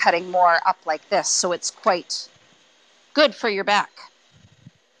would be cutting more up like this, so it's quite good for your back.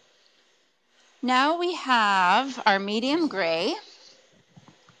 Now we have our medium gray,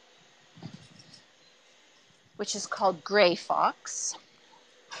 which is called Gray Fox.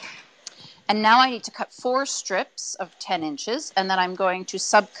 And now I need to cut 4 strips of 10 inches, and then I'm going to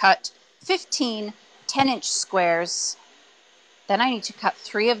subcut 15 10-inch squares. Then I need to cut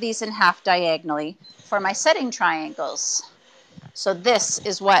 3 of these in half diagonally for my setting triangles. So this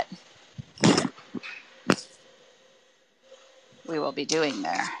is what we will be doing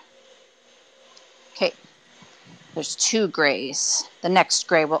there. Okay, there's 2 grays. The next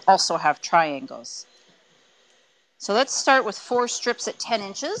gray will also have triangles. So let's start with 4 strips at 10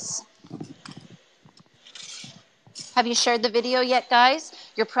 inches. Have you shared the video yet, guys?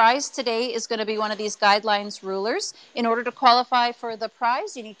 Your prize today is going to be one of these guidelines rulers. In order to qualify for the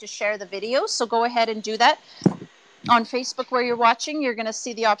prize, you need to share the video. So go ahead and do that. On Facebook where you're watching, you're going to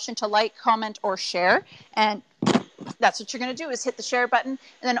see the option to like, comment, or share. And that's what you're going to do, is hit the share button. And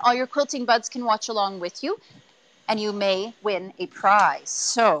then all your quilting buds can watch along with you. And you may win a prize.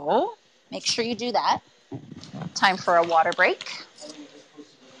 So make sure you do that. Time for a water break.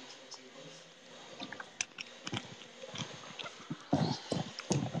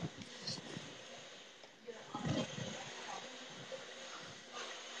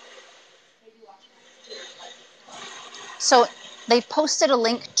 So they posted a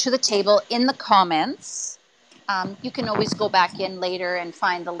link to the table in the comments. You can always go back in later and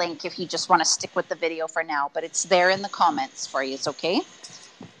find the link if you just want to stick with the video for now, but it's there in the comments for you, it's okay?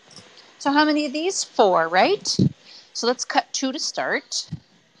 So how many of these? 4, right? So let's cut 2 to start.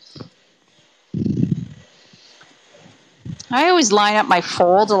 I always line up my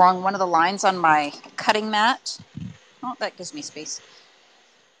fold along one of the lines on my cutting mat. Oh, that gives me space.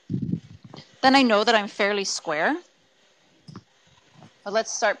 Then I know that I'm fairly square. But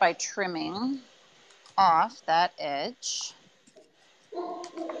let's start by trimming off that edge.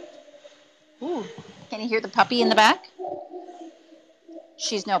 Ooh, can you hear the puppy in the back?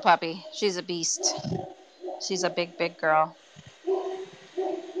 She's no puppy. She's a beast. She's a big, big girl.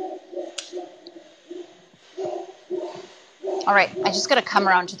 All right, I just got to come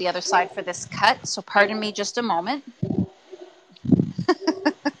around to the other side for this cut, so pardon me just a moment.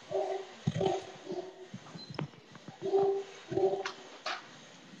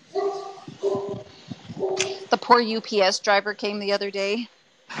 The poor UPS driver came the other day.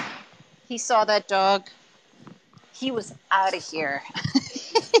 He saw that dog. He was out of here.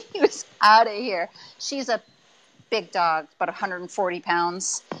 He was out of here. She's a big dog, about 140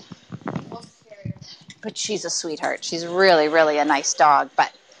 pounds. But she's a sweetheart. She's really, really a nice dog.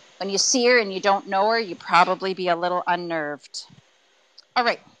 But when you see her and you don't know her, you probably be a little unnerved. All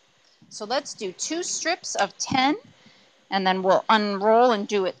right. So let's do 2 strips of 10, and then we'll unroll and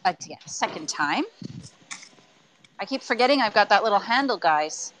do it a second time. I keep forgetting I've got that little handle,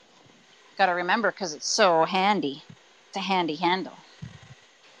 guys. Got to remember because it's so handy. It's a handy handle.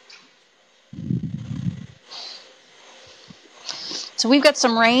 So we've got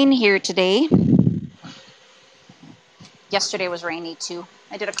some rain here today. Yesterday was rainy too.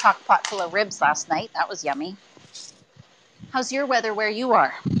 I did a crock pot full of ribs last night. That was yummy. How's your weather where you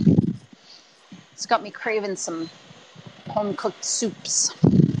are? It's got me craving some home-cooked soups.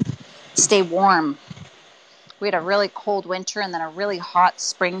 Stay warm. We had a really cold winter and then a really hot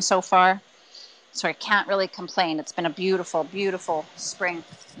spring so far. So I can't really complain. It's been a beautiful, beautiful spring.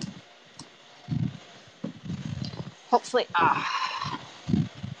 Hopefully, I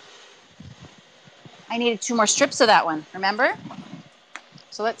needed 2 more strips of that one, remember?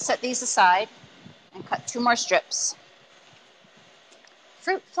 So let's set these aside and cut 2 more strips.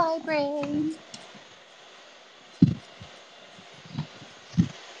 Fruit fly brain.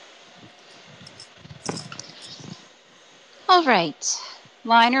 All right,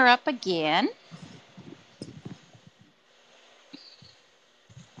 line her up again.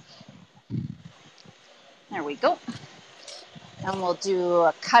 There we go. And we'll do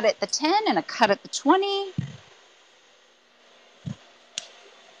a cut at the 10 and a cut at the 20.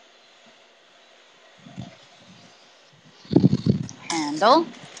 Handle.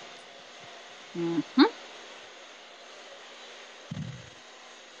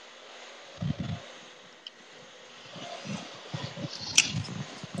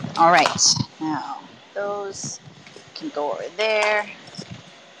 All right, now those can go over there.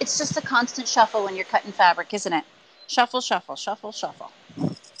 It's just a constant shuffle when you're cutting fabric, isn't it? Shuffle, shuffle, shuffle, shuffle.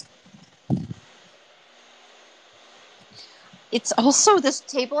 It's also, this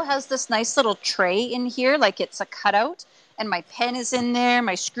table has this nice little tray in here, like it's a cutout. And my pen is in there,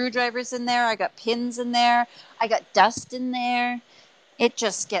 my screwdriver's in there, I got pins in there, I got dust in there. It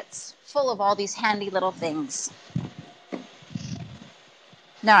just gets full of all these handy little things.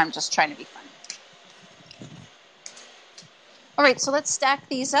 Now I'm just trying to be fun. All right, so let's stack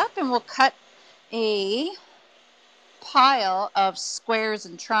these up and we'll cut a pile of squares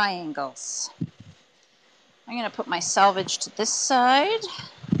and triangles. I'm going to put my selvage to this side.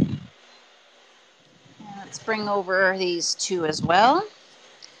 And let's bring over these 2 as well.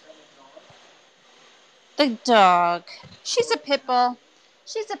 The dog. She's a pit bull.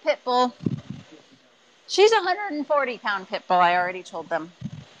 She's a pit bull. She's a 140-pound pit bull, I already told them.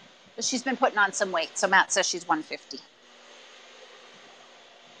 But she's been putting on some weight, so Matt says she's 150.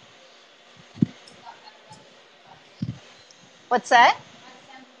 What's that?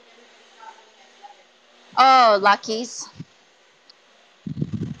 Oh, luckies.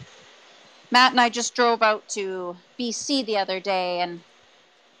 Matt and I just drove out to BC the other day, and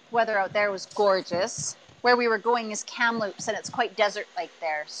weather out there was gorgeous. Where we were going is Kamloops, and it's quite desert-like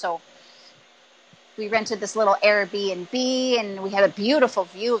there. So we rented this little Airbnb, and we had a beautiful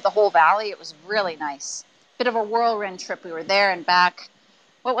view of the whole valley. It was really nice. Bit of a whirlwind trip. We were there and back.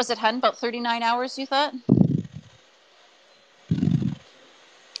 What was it, hun? About 39 hours, you thought?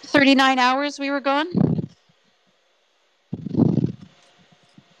 39 hours we were gone?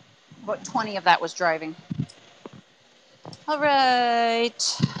 About 20 of that was driving. All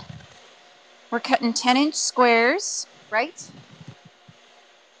right. We're cutting 10-inch squares, right?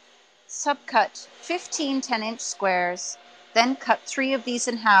 Subcut 15 10-inch squares, then cut 3 of these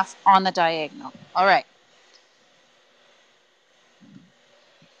in half on the diagonal. All right.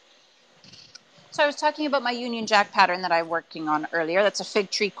 So I was talking about my Union Jack pattern that I'm working on earlier. That's a fig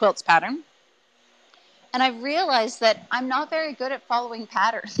tree quilts pattern. And I realized that I'm not very good at following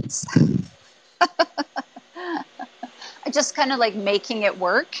patterns. I just kind of like making it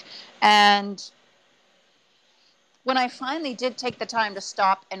work. And when I finally did take the time to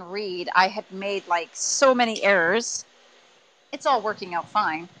stop and read, I had made like so many errors. It's all working out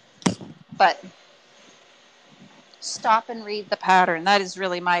fine. But stop and read the pattern. That is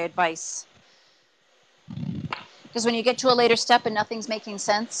really my advice. Because when you get to a later step and nothing's making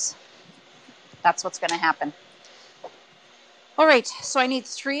sense, that's what's going to happen. All right, so I need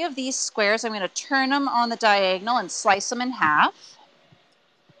 3 of these squares. I'm going to turn them on the diagonal and slice them in half.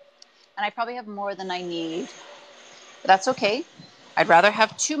 And I probably have more than I need, but that's okay. I'd rather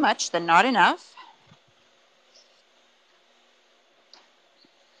have too much than not enough.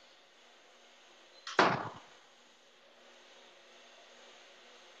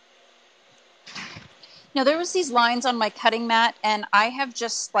 Now there was these lines on my cutting mat, and I have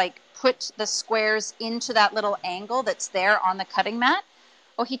just like put the squares into that little angle that's there on the cutting mat.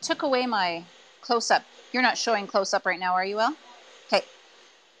 Oh, he took away my close-up. You're not showing close-up right now, are you, Elle? Okay.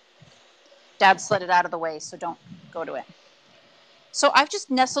 Dad slid it out of the way, so don't go to it. So I've just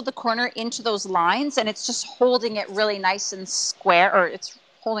nestled the corner into those lines, and it's just holding it really nice and square, or it's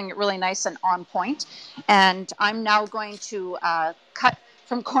holding it really nice and on point. And I'm now going to cut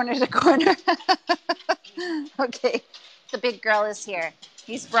from corner to corner. Okay, the big girl is here.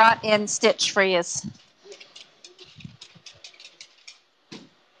 He's brought in Stitch for you.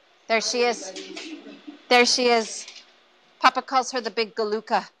 There she is. There she is. Papa calls her the big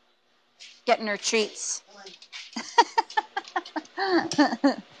Galuka, getting her treats.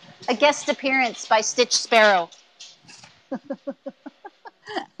 A guest appearance by Stitch Sparrow.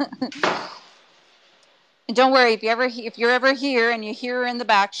 And don't worry, if you're ever here and you hear her in the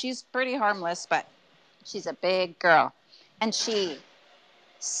back, she's pretty harmless, but she's a big girl. And she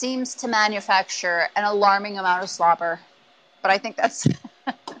seems to manufacture an alarming amount of slobber. But I think that's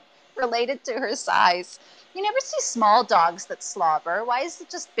related to her size. You never see small dogs that slobber. Why is it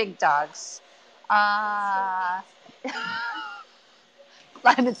just big dogs? And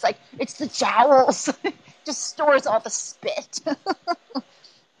it's like, it's the jowls. Just stores all the spit.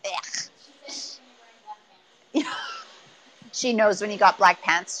 She knows when you got black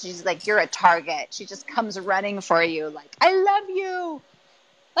pants. She's like, you're a target. She just comes running for you like, I love you.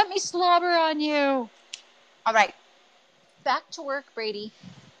 Let me slobber on you. All right. Back to work, Bradie.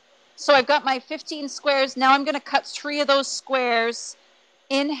 So I've got my 15 squares. Now I'm going to cut 3 of those squares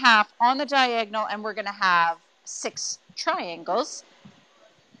in half on the diagonal, and we're going to have 6 triangles.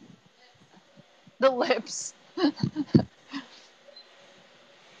 The lips.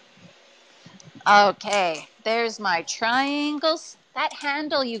 Okay, there's my triangles. That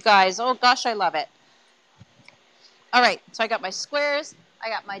handle, you guys. Oh, gosh, I love it. All right, so I got my squares. I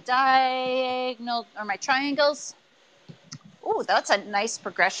got my diagonal, or my triangles. Ooh, that's a nice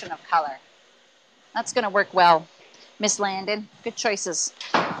progression of color. That's going to work well. Miss Landon, good choices.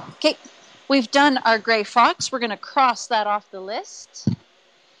 Okay, we've done our gray fox. We're going to cross that off the list.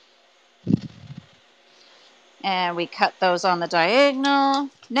 And we cut those on the diagonal.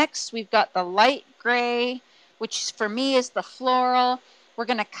 Next, we've got the light gray, which for me is the floral. We're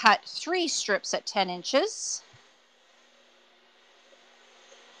going to cut 3 strips at 10 inches.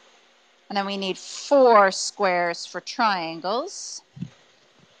 And then we need 4 squares for triangles.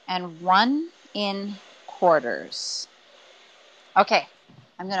 And 1 in quarters. Okay,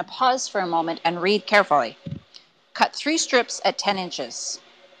 I'm going to pause for a moment and read carefully. Cut 3 strips at 10 inches.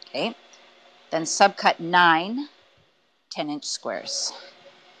 Okay, then subcut 9 10-inch squares.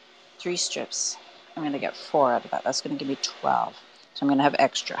 3 strips. I'm going to get 4 out of that. That's going to give me 12. So I'm going to have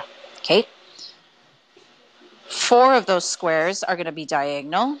extra. Okay. 4 of those squares are going to be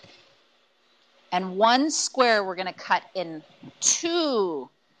diagonal. And 1 square we're going to cut in 2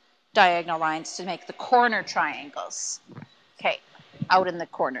 diagonal lines to make the corner triangles. Okay. Out in the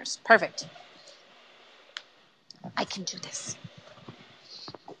corners. Perfect. I can do this.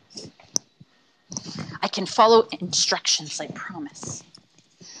 I can follow instructions, I promise.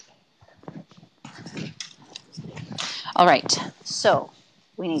 All right, so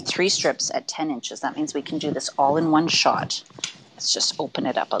we need 3 strips at 10 inches. That means we can do this all in one shot. Let's just open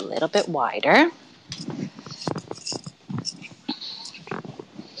it up a little bit wider.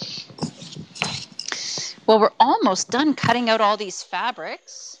 Well, we're almost done cutting out all these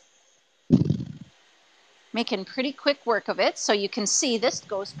fabrics. Making pretty quick work of it, so you can see this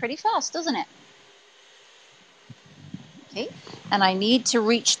goes pretty fast, doesn't it? Okay, and I need to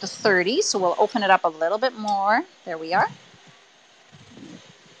reach the 30, so we'll open it up a little bit more. There we are.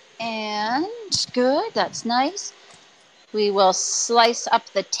 And good, that's nice. We will slice up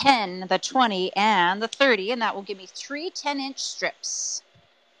the 10, the 20, and the 30, and that will give me 3 10-inch strips.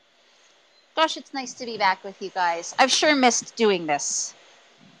 Gosh, it's nice to be back with you guys. I've sure missed doing this.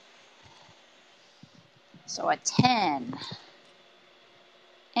 So a 10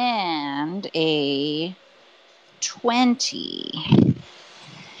 and a 20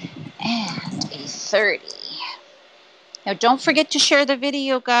 and a 30. Now, don't forget to share the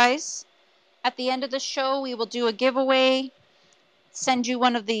video, guys. At the end of the show, we will do a giveaway. Send you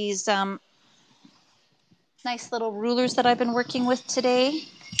one of these nice little rulers that I've been working with today.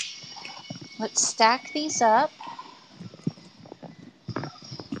 Let's stack these up.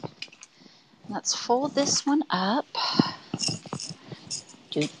 Let's fold this one up.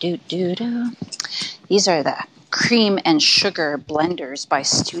 These are the cream and sugar blenders by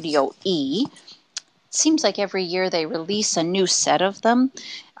Studio E. It seems like every year they release a new set of them.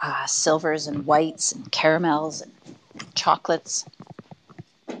 Silvers and whites and caramels and chocolates.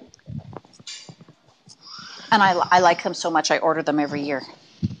 And I like them so much I order them every year.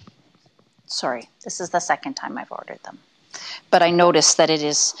 Sorry, this is the second time I've ordered them. But I noticed that it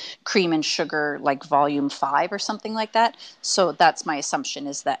is cream and sugar like volume 5 or something like that. So that's my assumption,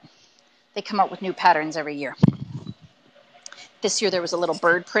 is that they come out with new patterns every year. This year there was a little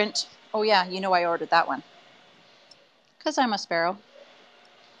bird print. Oh yeah, you know I ordered that one. Because I'm a sparrow.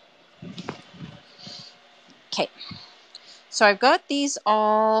 Okay. So I've got these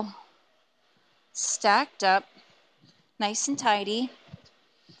all stacked up nice and tidy.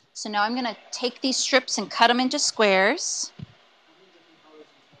 So now I'm going to take these strips and cut them into squares.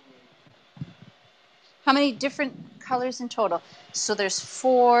 How many different colors in total? So there's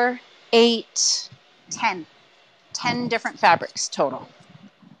 4, 8, 10. 10 different fabrics total.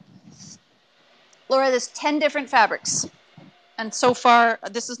 Laura, there's 10 different fabrics. And so far,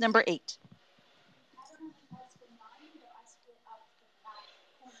 this is number 8.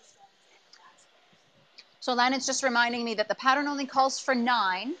 So Lana's just reminding me that the pattern only calls for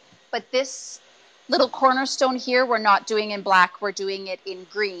 9, but this little cornerstone here, we're not doing in black, we're doing it in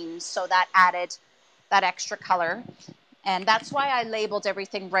green. So that added that extra color. And that's why I labeled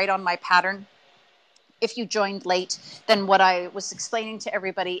everything right on my pattern. If you joined late, then what I was explaining to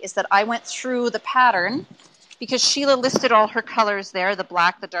everybody is that I went through the pattern because Sheila listed all her colors there, the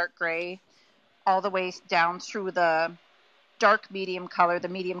black, the dark gray, all the way down through the dark medium color, the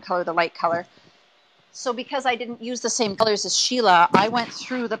medium color, the light color. So because I didn't use the same colors as Sheila, I went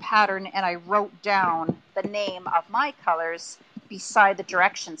through the pattern and I wrote down the name of my colors beside the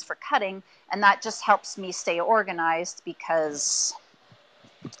directions for cutting. And that just helps me stay organized because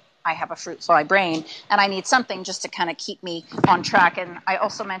I have a fruit fly brain and I need something just to kind of keep me on track. And I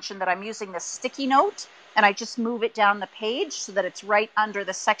also mentioned that I'm using this sticky note and I just move it down the page so that it's right under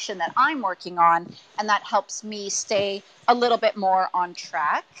the section that I'm working on. And that helps me stay a little bit more on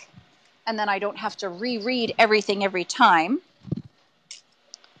track. And then I don't have to reread everything every time,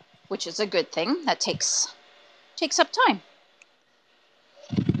 which is a good thing. That takes up time.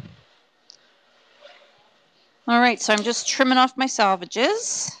 All right, so I'm just trimming off my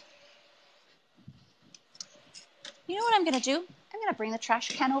salvages. You know what I'm going to do? I'm going to bring the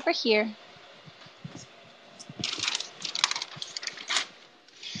trash can over here.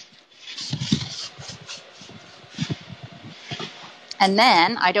 And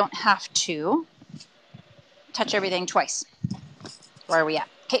then I don't have to touch everything twice. Where are we at?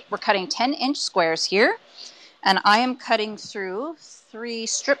 Okay, we're cutting 10-inch squares here. And I am cutting through 3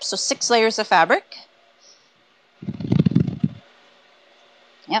 strips, so 6 layers of fabric.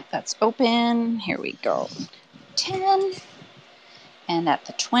 Yep, that's open. Here we go. 10. And at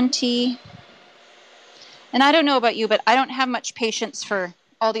the 20. And I don't know about you, but I don't have much patience for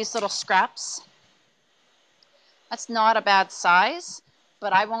all these little scraps. That's not a bad size,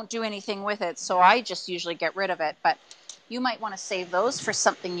 but I won't do anything with it, so I just usually get rid of it. But you might want to save those for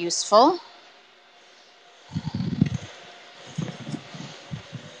something useful.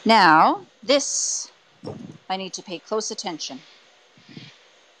 Now, this, I need to pay close attention.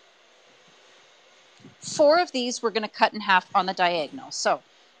 4 of these we're going to cut in half on the diagonal. So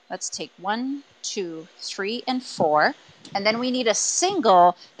let's take 1, 2, 3, and 4. And then we need a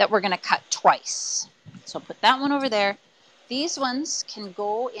single that we're going to cut twice. So put that one over there. These ones can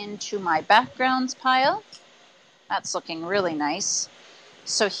go into my backgrounds pile. That's looking really nice.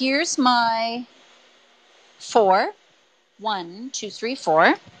 So here's my 4. 1, 2, 3,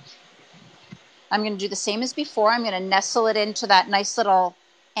 4. I'm going to do the same as before. I'm going to nestle it into that nice little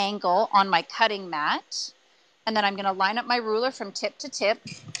angle on my cutting mat. And then I'm going to line up my ruler from tip to tip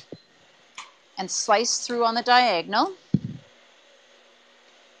and slice through on the diagonal.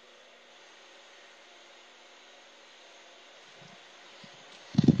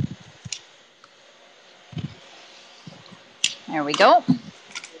 There we go.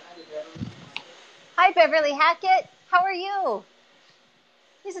 Hi, Beverly Hackett. How are you?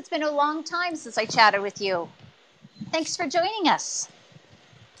 Please, it's been a long time since I chatted with you. Thanks for joining us.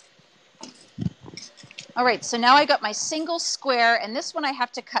 All right, so now I got my single square, and this one I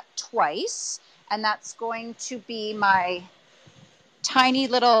have to cut twice, and that's going to be my tiny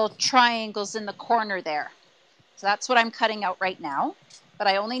little triangles in the corner there. So that's what I'm cutting out right now, but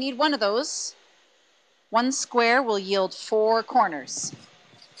I only need one of those. One square will yield 4 corners.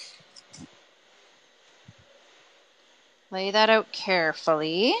 Lay that out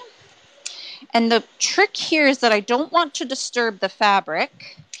carefully. And the trick here is that I don't want to disturb the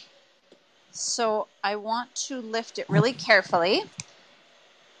fabric. So I want to lift it really carefully.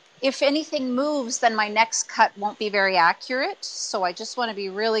 If anything moves, then my next cut won't be very accurate. So I just want to be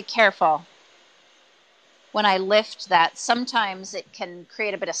really careful when I lift that. Sometimes it can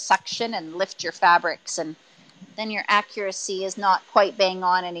create a bit of suction and lift your fabrics, and then your accuracy is not quite bang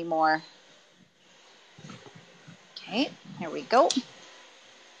on anymore. Okay, here we go.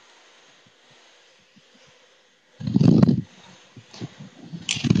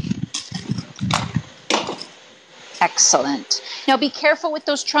 Excellent. Now be careful with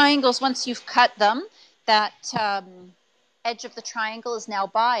those triangles once you've cut them. That edge of the triangle is now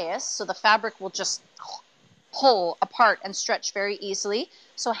biased, so the fabric will just pull apart and stretch very easily.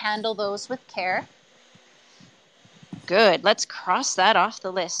 So handle those with care. good. Let's cross that off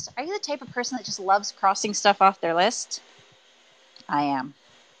the list. Are you the type of person that just loves crossing stuff off their list? I am.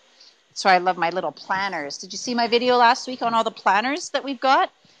 So I love my little planners. Did you see my video last week on all the planners that we've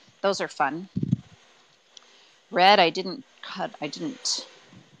got? Those are fun. Red, I didn't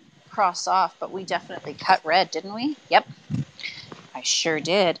cross off, but we definitely cut red, didn't we? Yep, I sure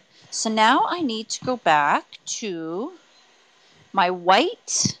did. So now I need to go back to my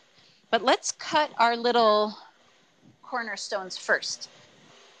white, but let's cut our little cornerstones first.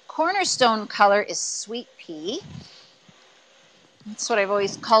 Cornerstone color is sweet pea. That's what I've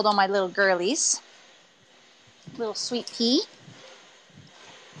always called all my little girlies. Little sweet pea.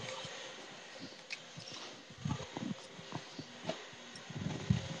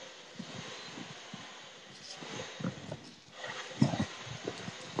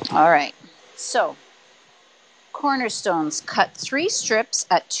 All right, so cornerstones, cut 3 strips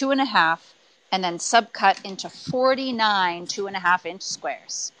at 2.5 and then subcut into 49 2.5-inch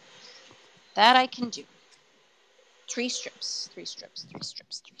squares. That I can do. 3 strips, 3 strips, 3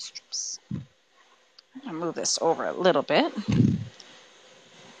 strips, 3 strips. I'm going to move this over a little bit.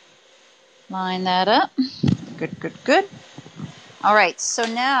 Line that up. Good, good, good. All right, so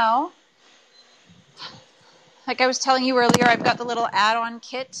now, like I was telling you earlier, I've got the little add-on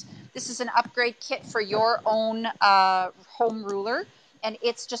kit. This is an upgrade kit for your own home ruler. And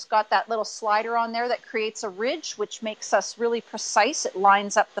it's just got that little slider on there that creates a ridge, which makes us really precise. It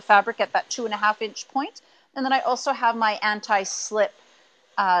lines up the fabric at that 2.5-inch point. And then I also have my anti-slip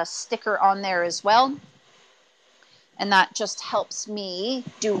sticker on there as well. And that just helps me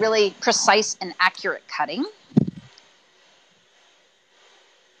do really precise and accurate cutting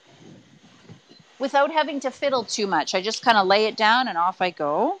without having to fiddle too much. I just kind of lay it down and off I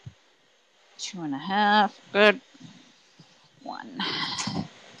go. 2.5, good. 1.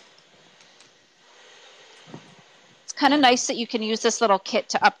 It's kind of nice that you can use this little kit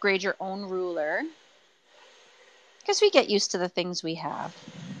to upgrade your own ruler, because we get used to the things we have.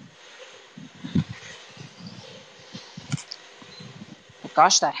 Oh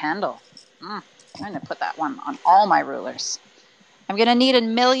gosh, that handle. I'm going to put that one on all my rulers. I'm going to need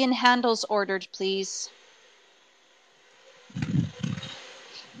 1 million handles ordered, please.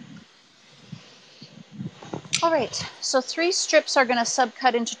 All right, so 3 strips are going to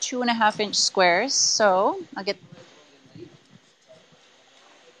subcut into 2.5-inch squares. So I'll get...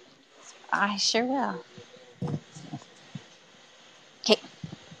 I sure will. Okay.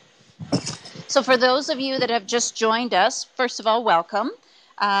 So for those of you that have just joined us, first of all, welcome.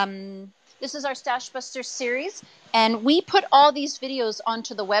 This is our Stash Busters series, and we put all these videos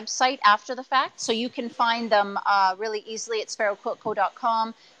onto the website after the fact, so you can find them really easily at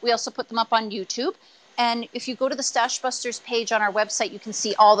sparrowquiltco.com. We also put them up on YouTube. And if you go to the Stash Busters page on our website, you can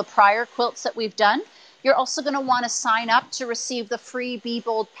see all the prior quilts that we've done. You're also going to want to sign up to receive the free Be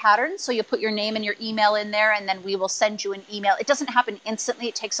Bold pattern. So you put your name and your email in there, and then we will send you an email. It doesn't happen instantly.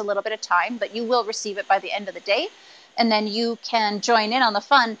 It takes a little bit of time, but you will receive it by the end of the day. And then you can join in on the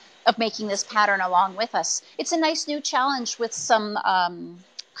fun of making this pattern along with us. It's a nice new challenge with some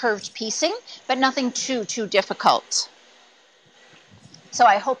curved piecing, but nothing too difficult. So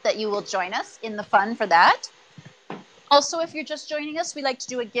I hope that you will join us in the fun for that. Also, if you're just joining us, we like to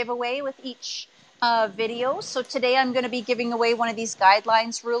do a giveaway with each video. So today I'm going to be giving away one of these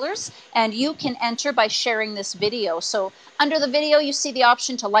guidelines rulers, and you can enter by sharing this video. So under the video, you see the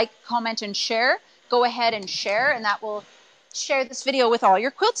option to like, comment, and share. Go ahead and share, and that will share this video with all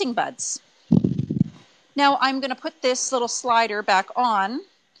your quilting buds. Now I'm going to put this little slider back on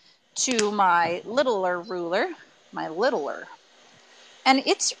to my littler ruler, and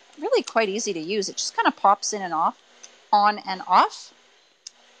it's really quite easy to use. It just kind of pops in and off, on and off,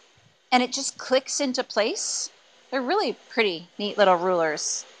 and it just clicks into place. They're really pretty, neat little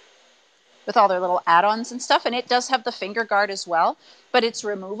rulers with all their little add-ons and stuff, and it does have the finger guard as well, but it's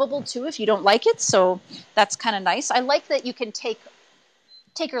removable too if you don't like it, so that's kind of nice. I like that you can take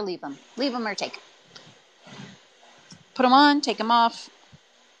or leave them. Leave them or take. Put them on, take them off.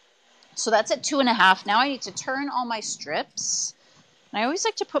 So that's at 2.5. Now I need to turn all my strips. And I always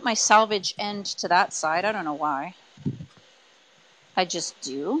like to put my salvage end to that side. I don't know why. I just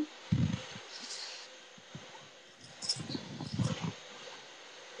do.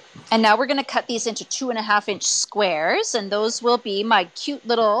 And now we're going to cut these into 2.5-inch squares, and those will be my cute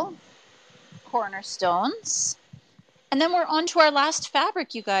little cornerstones. And then we're on to our last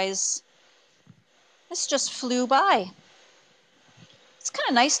fabric, you guys. This just flew by. It's kind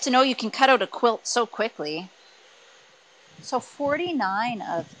of nice to know you can cut out a quilt so quickly. So 49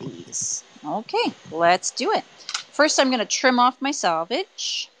 of these. Okay, let's do it. First, I'm going to trim off my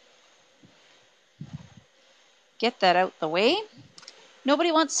salvage. get that out the way.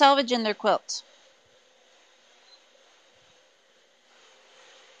 Nobody wants salvage in their quilt.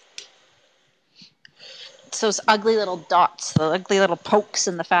 It's those ugly little dots, the ugly little pokes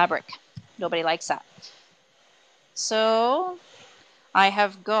in the fabric. Nobody likes that. So I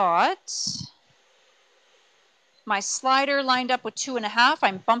have got my slider lined up with 2.5.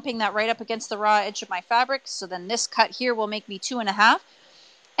 I'm bumping that right up against the raw edge of my fabric. So then this cut here will make me 2.5.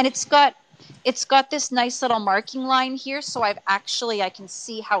 And it's got this nice little marking line here. So I can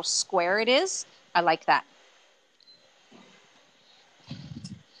see how square it is. I like that.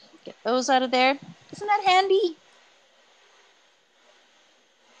 Get those out of there. Isn't that handy?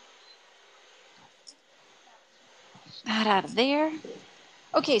 That out of there.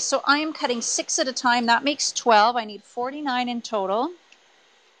 Okay, so I am cutting 6 at a time. That makes 12. I need 49 in total.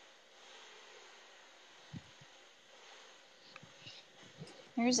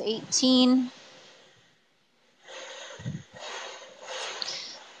 Here's 18.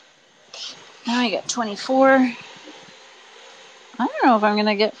 Now I got 24. I don't know if I'm going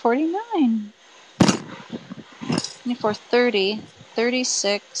to get 49. 24, 30,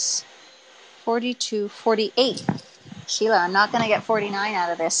 36, 42, 48. Sheila, I'm not going to get 49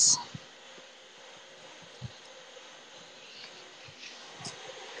 out of this.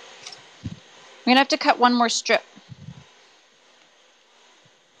 I'm going to have to cut one more strip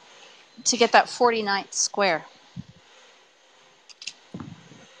to get that 49th square. It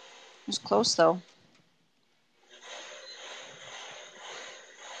was close though.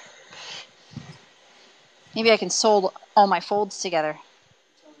 Maybe I can sew all my folds together.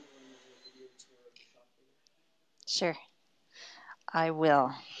 Sure, I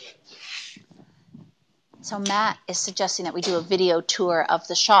will. So Matt is suggesting that we do a video tour of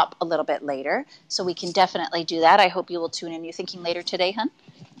the shop a little bit later. So we can definitely do that. I hope you will tune in. You're thinking later today, hun?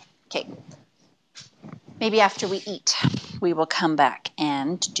 Okay. Maybe after we eat, we will come back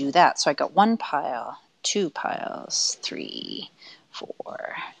and do that. So I got 1 pile, 2 piles, 3,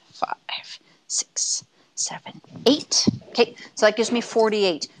 4, 5, 6, 7, 8. Okay, so that gives me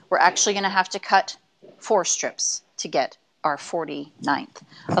 48. We're actually going to have to cut 4 strips to get our 49th.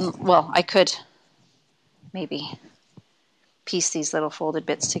 Well, I could maybe piece these little folded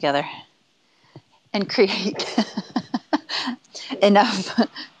bits together and create enough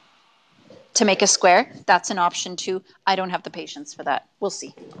to make a square. That's an option too. I don't have the patience for that. We'll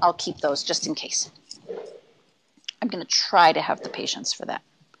see. I'll keep those just in case. I'm going to try to have the patience for that.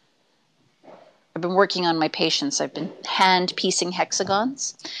 I've been working on my patience. I've been hand piecing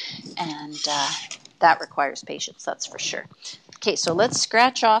hexagons, and that requires patience, that's for sure. Okay, so let's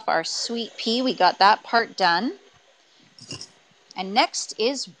scratch off our sweet pea. We got that part done. And next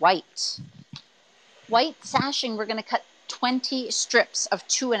is white. White sashing, we're going to cut 20 strips of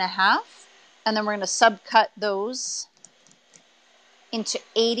 2.5, and then we're going to subcut those into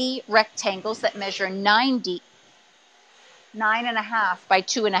 80 rectangles that measure 9.5 by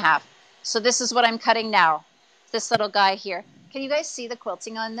 2.5. So this is what I'm cutting now, this little guy here. Can you guys see the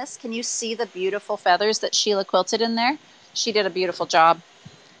quilting on this? Can you see the beautiful feathers that Sheila quilted in there? She did a beautiful job.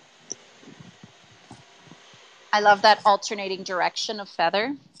 I love that alternating direction of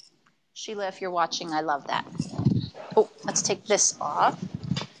feather. Sheila, if you're watching, I love that. Oh, let's take this off.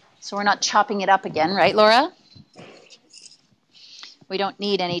 So we're not chopping it up again, right, Laura? We don't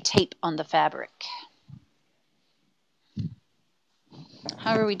need any tape on the fabric.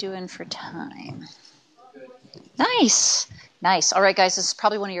 How are we doing for time? Nice. Nice. All right, guys, this is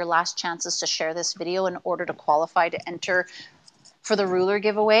probably one of your last chances to share this video in order to qualify to enter for the ruler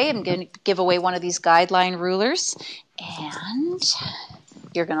giveaway. I'm going to give away one of these guideline rulers, and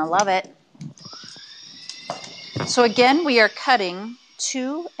you're going to love it. So again, we are cutting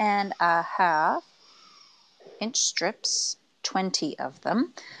 2.5 inch strips, 20 of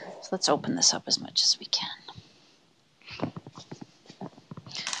them. So let's open this up as much as we can.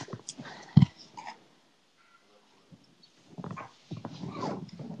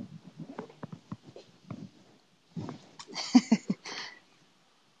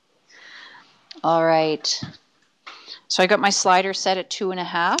 All right. So I got my slider set at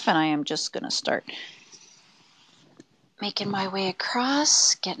 2.5, and I am just going to start making my way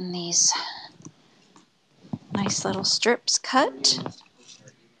across, getting these nice little strips cut.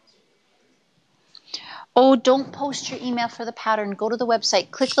 Oh, don't post your email for the pattern. Go to the website,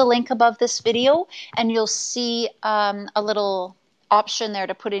 click the link above this video, and you'll see a little option there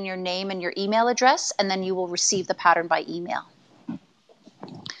to put in your name and your email address, and then you will receive the pattern by email.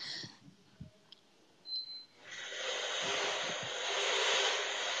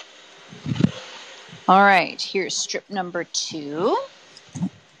 All right, here's strip number 2.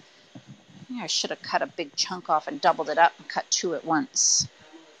 I should have cut a big chunk off and doubled it up and cut 2 at once.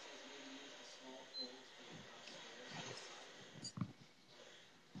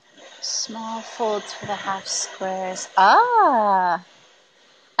 Small folds for the half squares. Ah!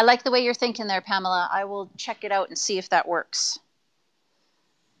 I like the way you're thinking there, Pamela. I will check it out and see if that works.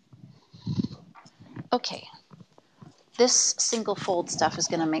 Okay. This single fold stuff is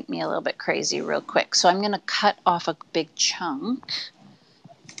going to make me a little bit crazy real quick. So I'm going to cut off a big chunk.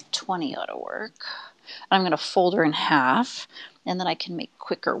 20 ought to work. I'm going to fold her in half, and then I can make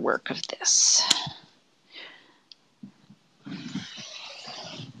quicker work of this.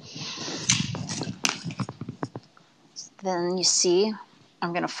 Then you see,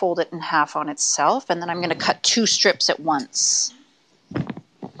 I'm going to fold it in half on itself, and then I'm going to cut 2 strips at once.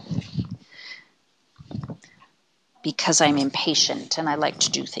 Because I'm impatient and I like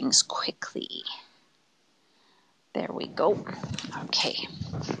to do things quickly. There we go. Okay.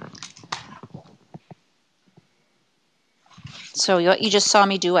 So what you just saw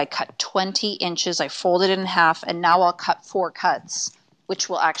me do, I cut 20 inches, I folded it in half, and now I'll cut 4 cuts, which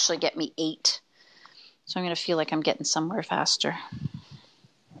will actually get me 8. So I'm going to feel like I'm getting somewhere faster.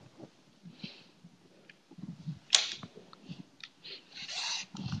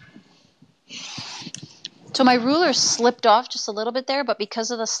 So my ruler slipped off just a little bit there, but because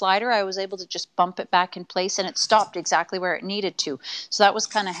of the slider, I was able to just bump it back in place, and it stopped exactly where it needed to. So that was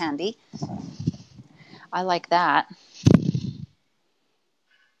kind of handy. I like that.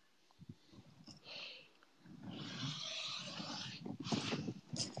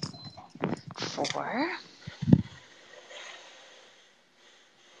 Four.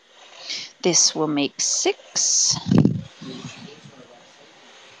 This will make 6.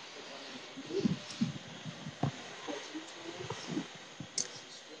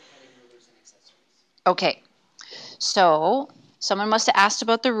 Okay, so someone must have asked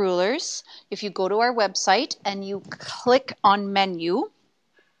about the rulers. If you go to our website and you click on menu,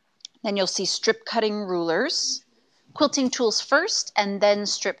 then you'll see strip cutting rulers, quilting tools first, and then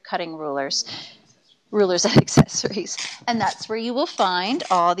strip cutting rulers and accessories. And that's where you will find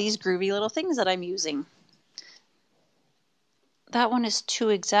all these groovy little things that I'm using. That one is too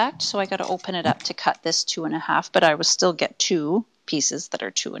exact, so I got to open it up to cut this 2.5, but I will still get 2 pieces that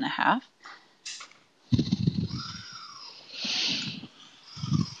are 2.5.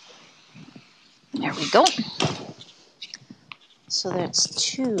 There we go. So that's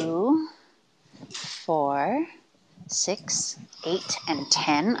 2, 4, 6, 8, and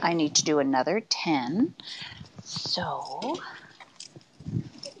 10. I need to do another 10. So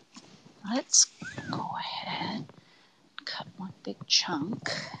let's go ahead and cut one big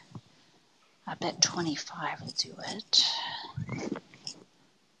chunk. I bet 25 will do it. I'm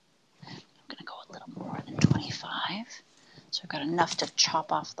going to go a little more than 25. So I've got enough to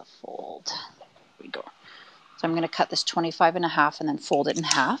chop off the fold. There we go. So I'm going to cut this 25.5 and then fold it in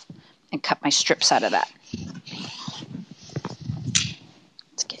half and cut my strips out of that.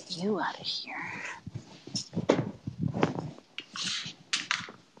 Let's get you out of here.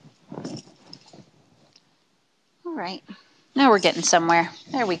 All right. Now we're getting somewhere.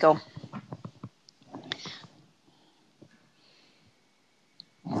 There we go.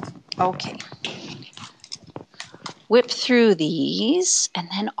 Okay. Whip through these, and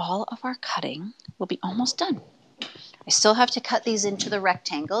then all of our cutting will be almost done. I still have to cut these into the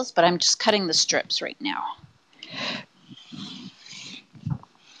rectangles, but I'm just cutting the strips right now.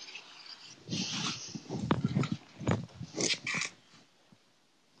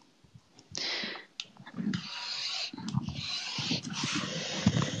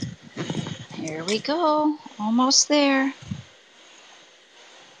 Here we go. Almost there.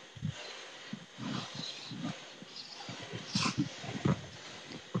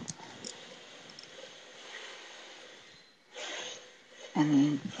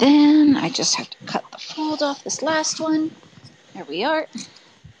 And then I just have to cut the fold off this last one. There we are.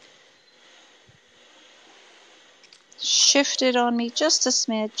 Shifted on me just a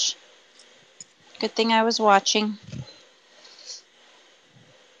smidge. Good thing I was watching.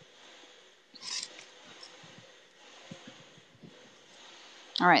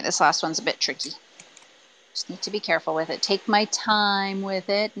 All right, this last one's a bit tricky. Just need to be careful with it. Take my time with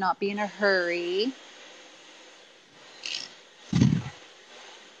it, not be in a hurry.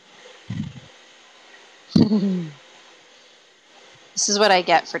 This is what I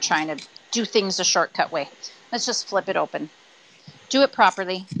get for trying to do things a shortcut way. Let's just flip it open. Do it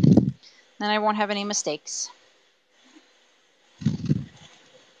properly. Then I won't have any mistakes.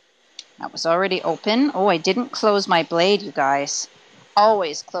 That was already open. Oh, I didn't close my blade, you guys.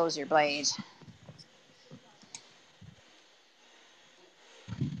 Always close your blade.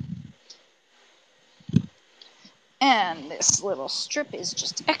 And this little strip is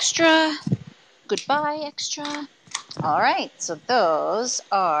just extra. Goodbye, extra. All right, so those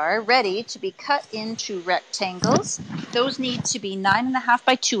are ready to be cut into rectangles. Those need to be 9.5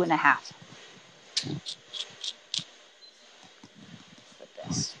 by 2.5. Put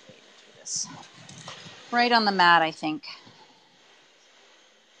this, do this right on the mat, I think.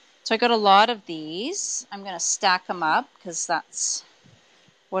 So I got a lot of these. I'm going to stack them up because that's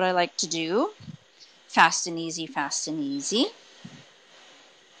what I like to do. Fast and easy, fast and easy.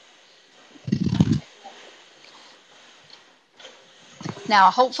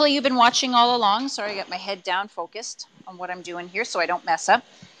 Now, hopefully you've been watching all along. Sorry, I got my head down focused on what I'm doing here so I don't mess up.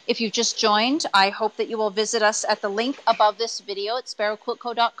 If you've just joined, I hope that you will visit us at the link above this video at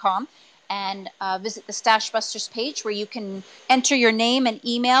sparrowquiltco.com and visit the Stash Busters page where you can enter your name and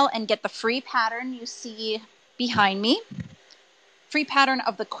email and get the free pattern you see behind me. Free pattern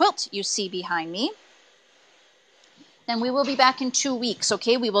of the quilt you see behind me. Then we will be back in 2 weeks,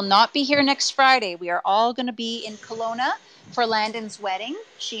 okay? We will not be here next Friday. We are all going to be in Kelowna for Landon's wedding.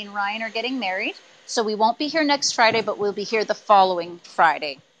 She and Ryan are getting married. So we won't be here next Friday, but we'll be here the following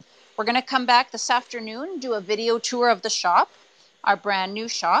Friday. We're going to come back this afternoon, do a video tour of the shop, our brand new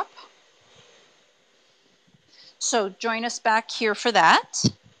shop. So join us back here for that.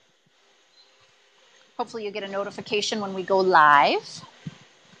 Hopefully you get a notification when we go live.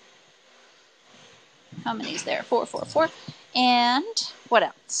 How many is there? 4, 4, 4. And what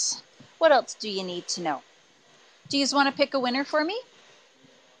else? What else do you need to know? Do you want to pick a winner for me?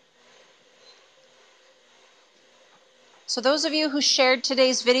 So those of you who shared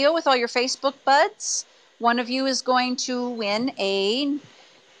today's video with all your Facebook buds, one of you is going to win a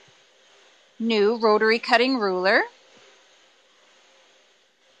new rotary cutting ruler.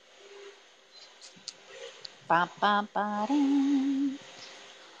 Ba, ba, ba,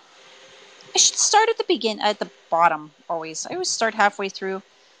 I should start at the bottom always. I always start halfway through,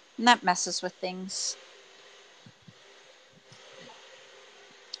 and that messes with things.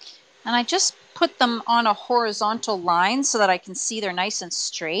 And I just put them on a horizontal line so that I can see they're nice and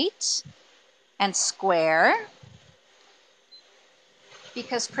straight and square.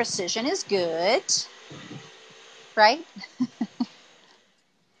 Because precision is good, right?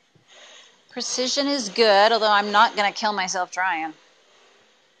 Precision is good, although I'm not going to kill myself trying.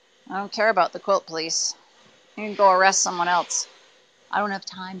 I don't care about the quilt police. You can go arrest someone else. I don't have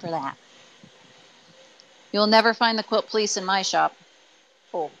time for that. You'll never find the quilt police in my shop.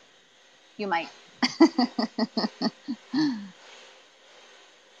 Oh, you might.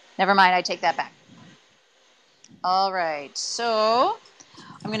 Never mind, I take that back. All right, so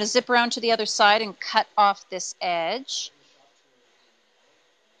I'm going to zip around to the other side and cut off this edge.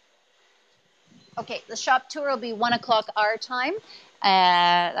 Okay, the shop tour will be 1 o'clock our time.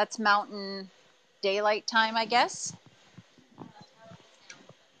 That's Mountain Daylight time, I guess.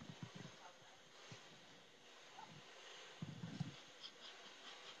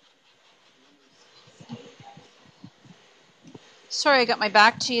 Sorry, I got my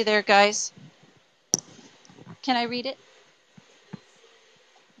back to you there, guys. Can I read it?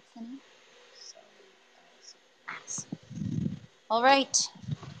 All right.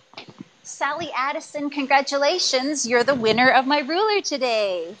 Sally Addison, congratulations. You're the winner of my ruler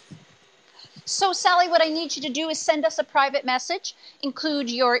today. So, Sally, what I need you to do is send us a private message, include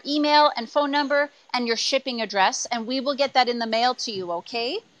your email and phone number and your shipping address, and we will get that in the mail to you,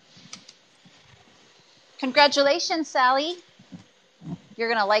 okay? Congratulations, Sally. You're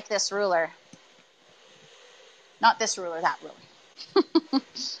going to like this ruler. Not this ruler, that ruler.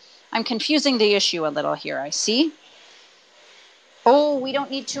 I'm confusing the issue a little here, I see. Oh, we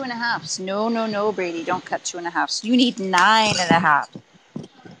don't need 2.5s. No, no, no, Bradie, don't cut 2.5s. You need 9.5.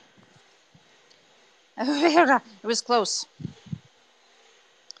 It was close.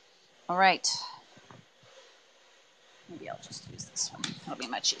 All right. Maybe I'll just use this one. It'll be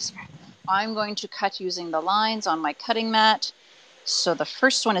much easier. I'm going to cut using the lines on my cutting mat. So the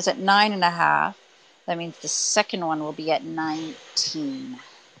first one is at 9.5. That means the second one will be at 19.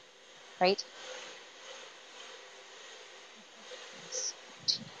 Right?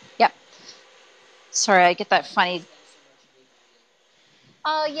 Yep. Sorry, I get that funny.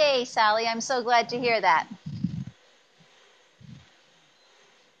 Oh, yay, Sally. I'm so glad to hear that.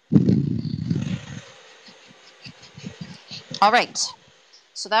 All right.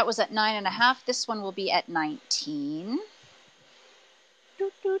 So that was at 9.5. This one will be at 19.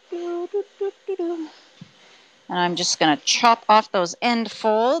 And I'm just going to chop off those end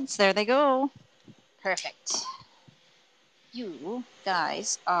folds. There they go. Perfect. You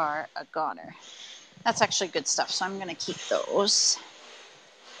guys are a goner. That's actually good stuff, so I'm going to keep those.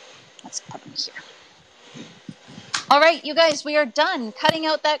 Let's put them here. All right, you guys, we are done cutting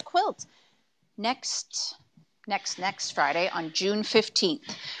out that quilt. Next Friday on June 15th,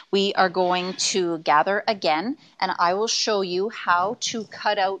 we are going to gather again, and I will show you how to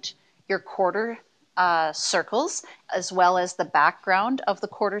cut out your quarter circles as well as the background of the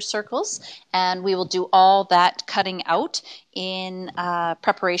quarter circles, and we will do all that cutting out in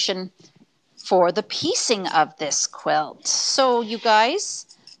preparation for the piecing of this quilt. So you guys,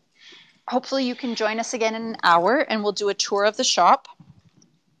 hopefully you can join us again in an hour and we'll do a tour of the shop.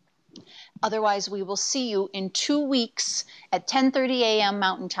 Otherwise, we will see you in 2 weeks at 10:30 a.m.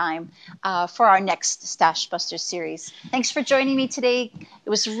 Mountain Time for our next Stash Busters series. Thanks for joining me today. It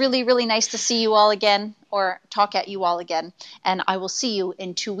was really, really nice to see you all again, or talk at you all again. And I will see you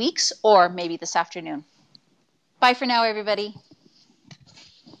in 2 weeks, or maybe this afternoon. Bye for now, everybody.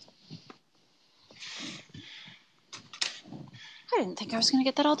 I didn't think I was going to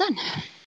get that all done.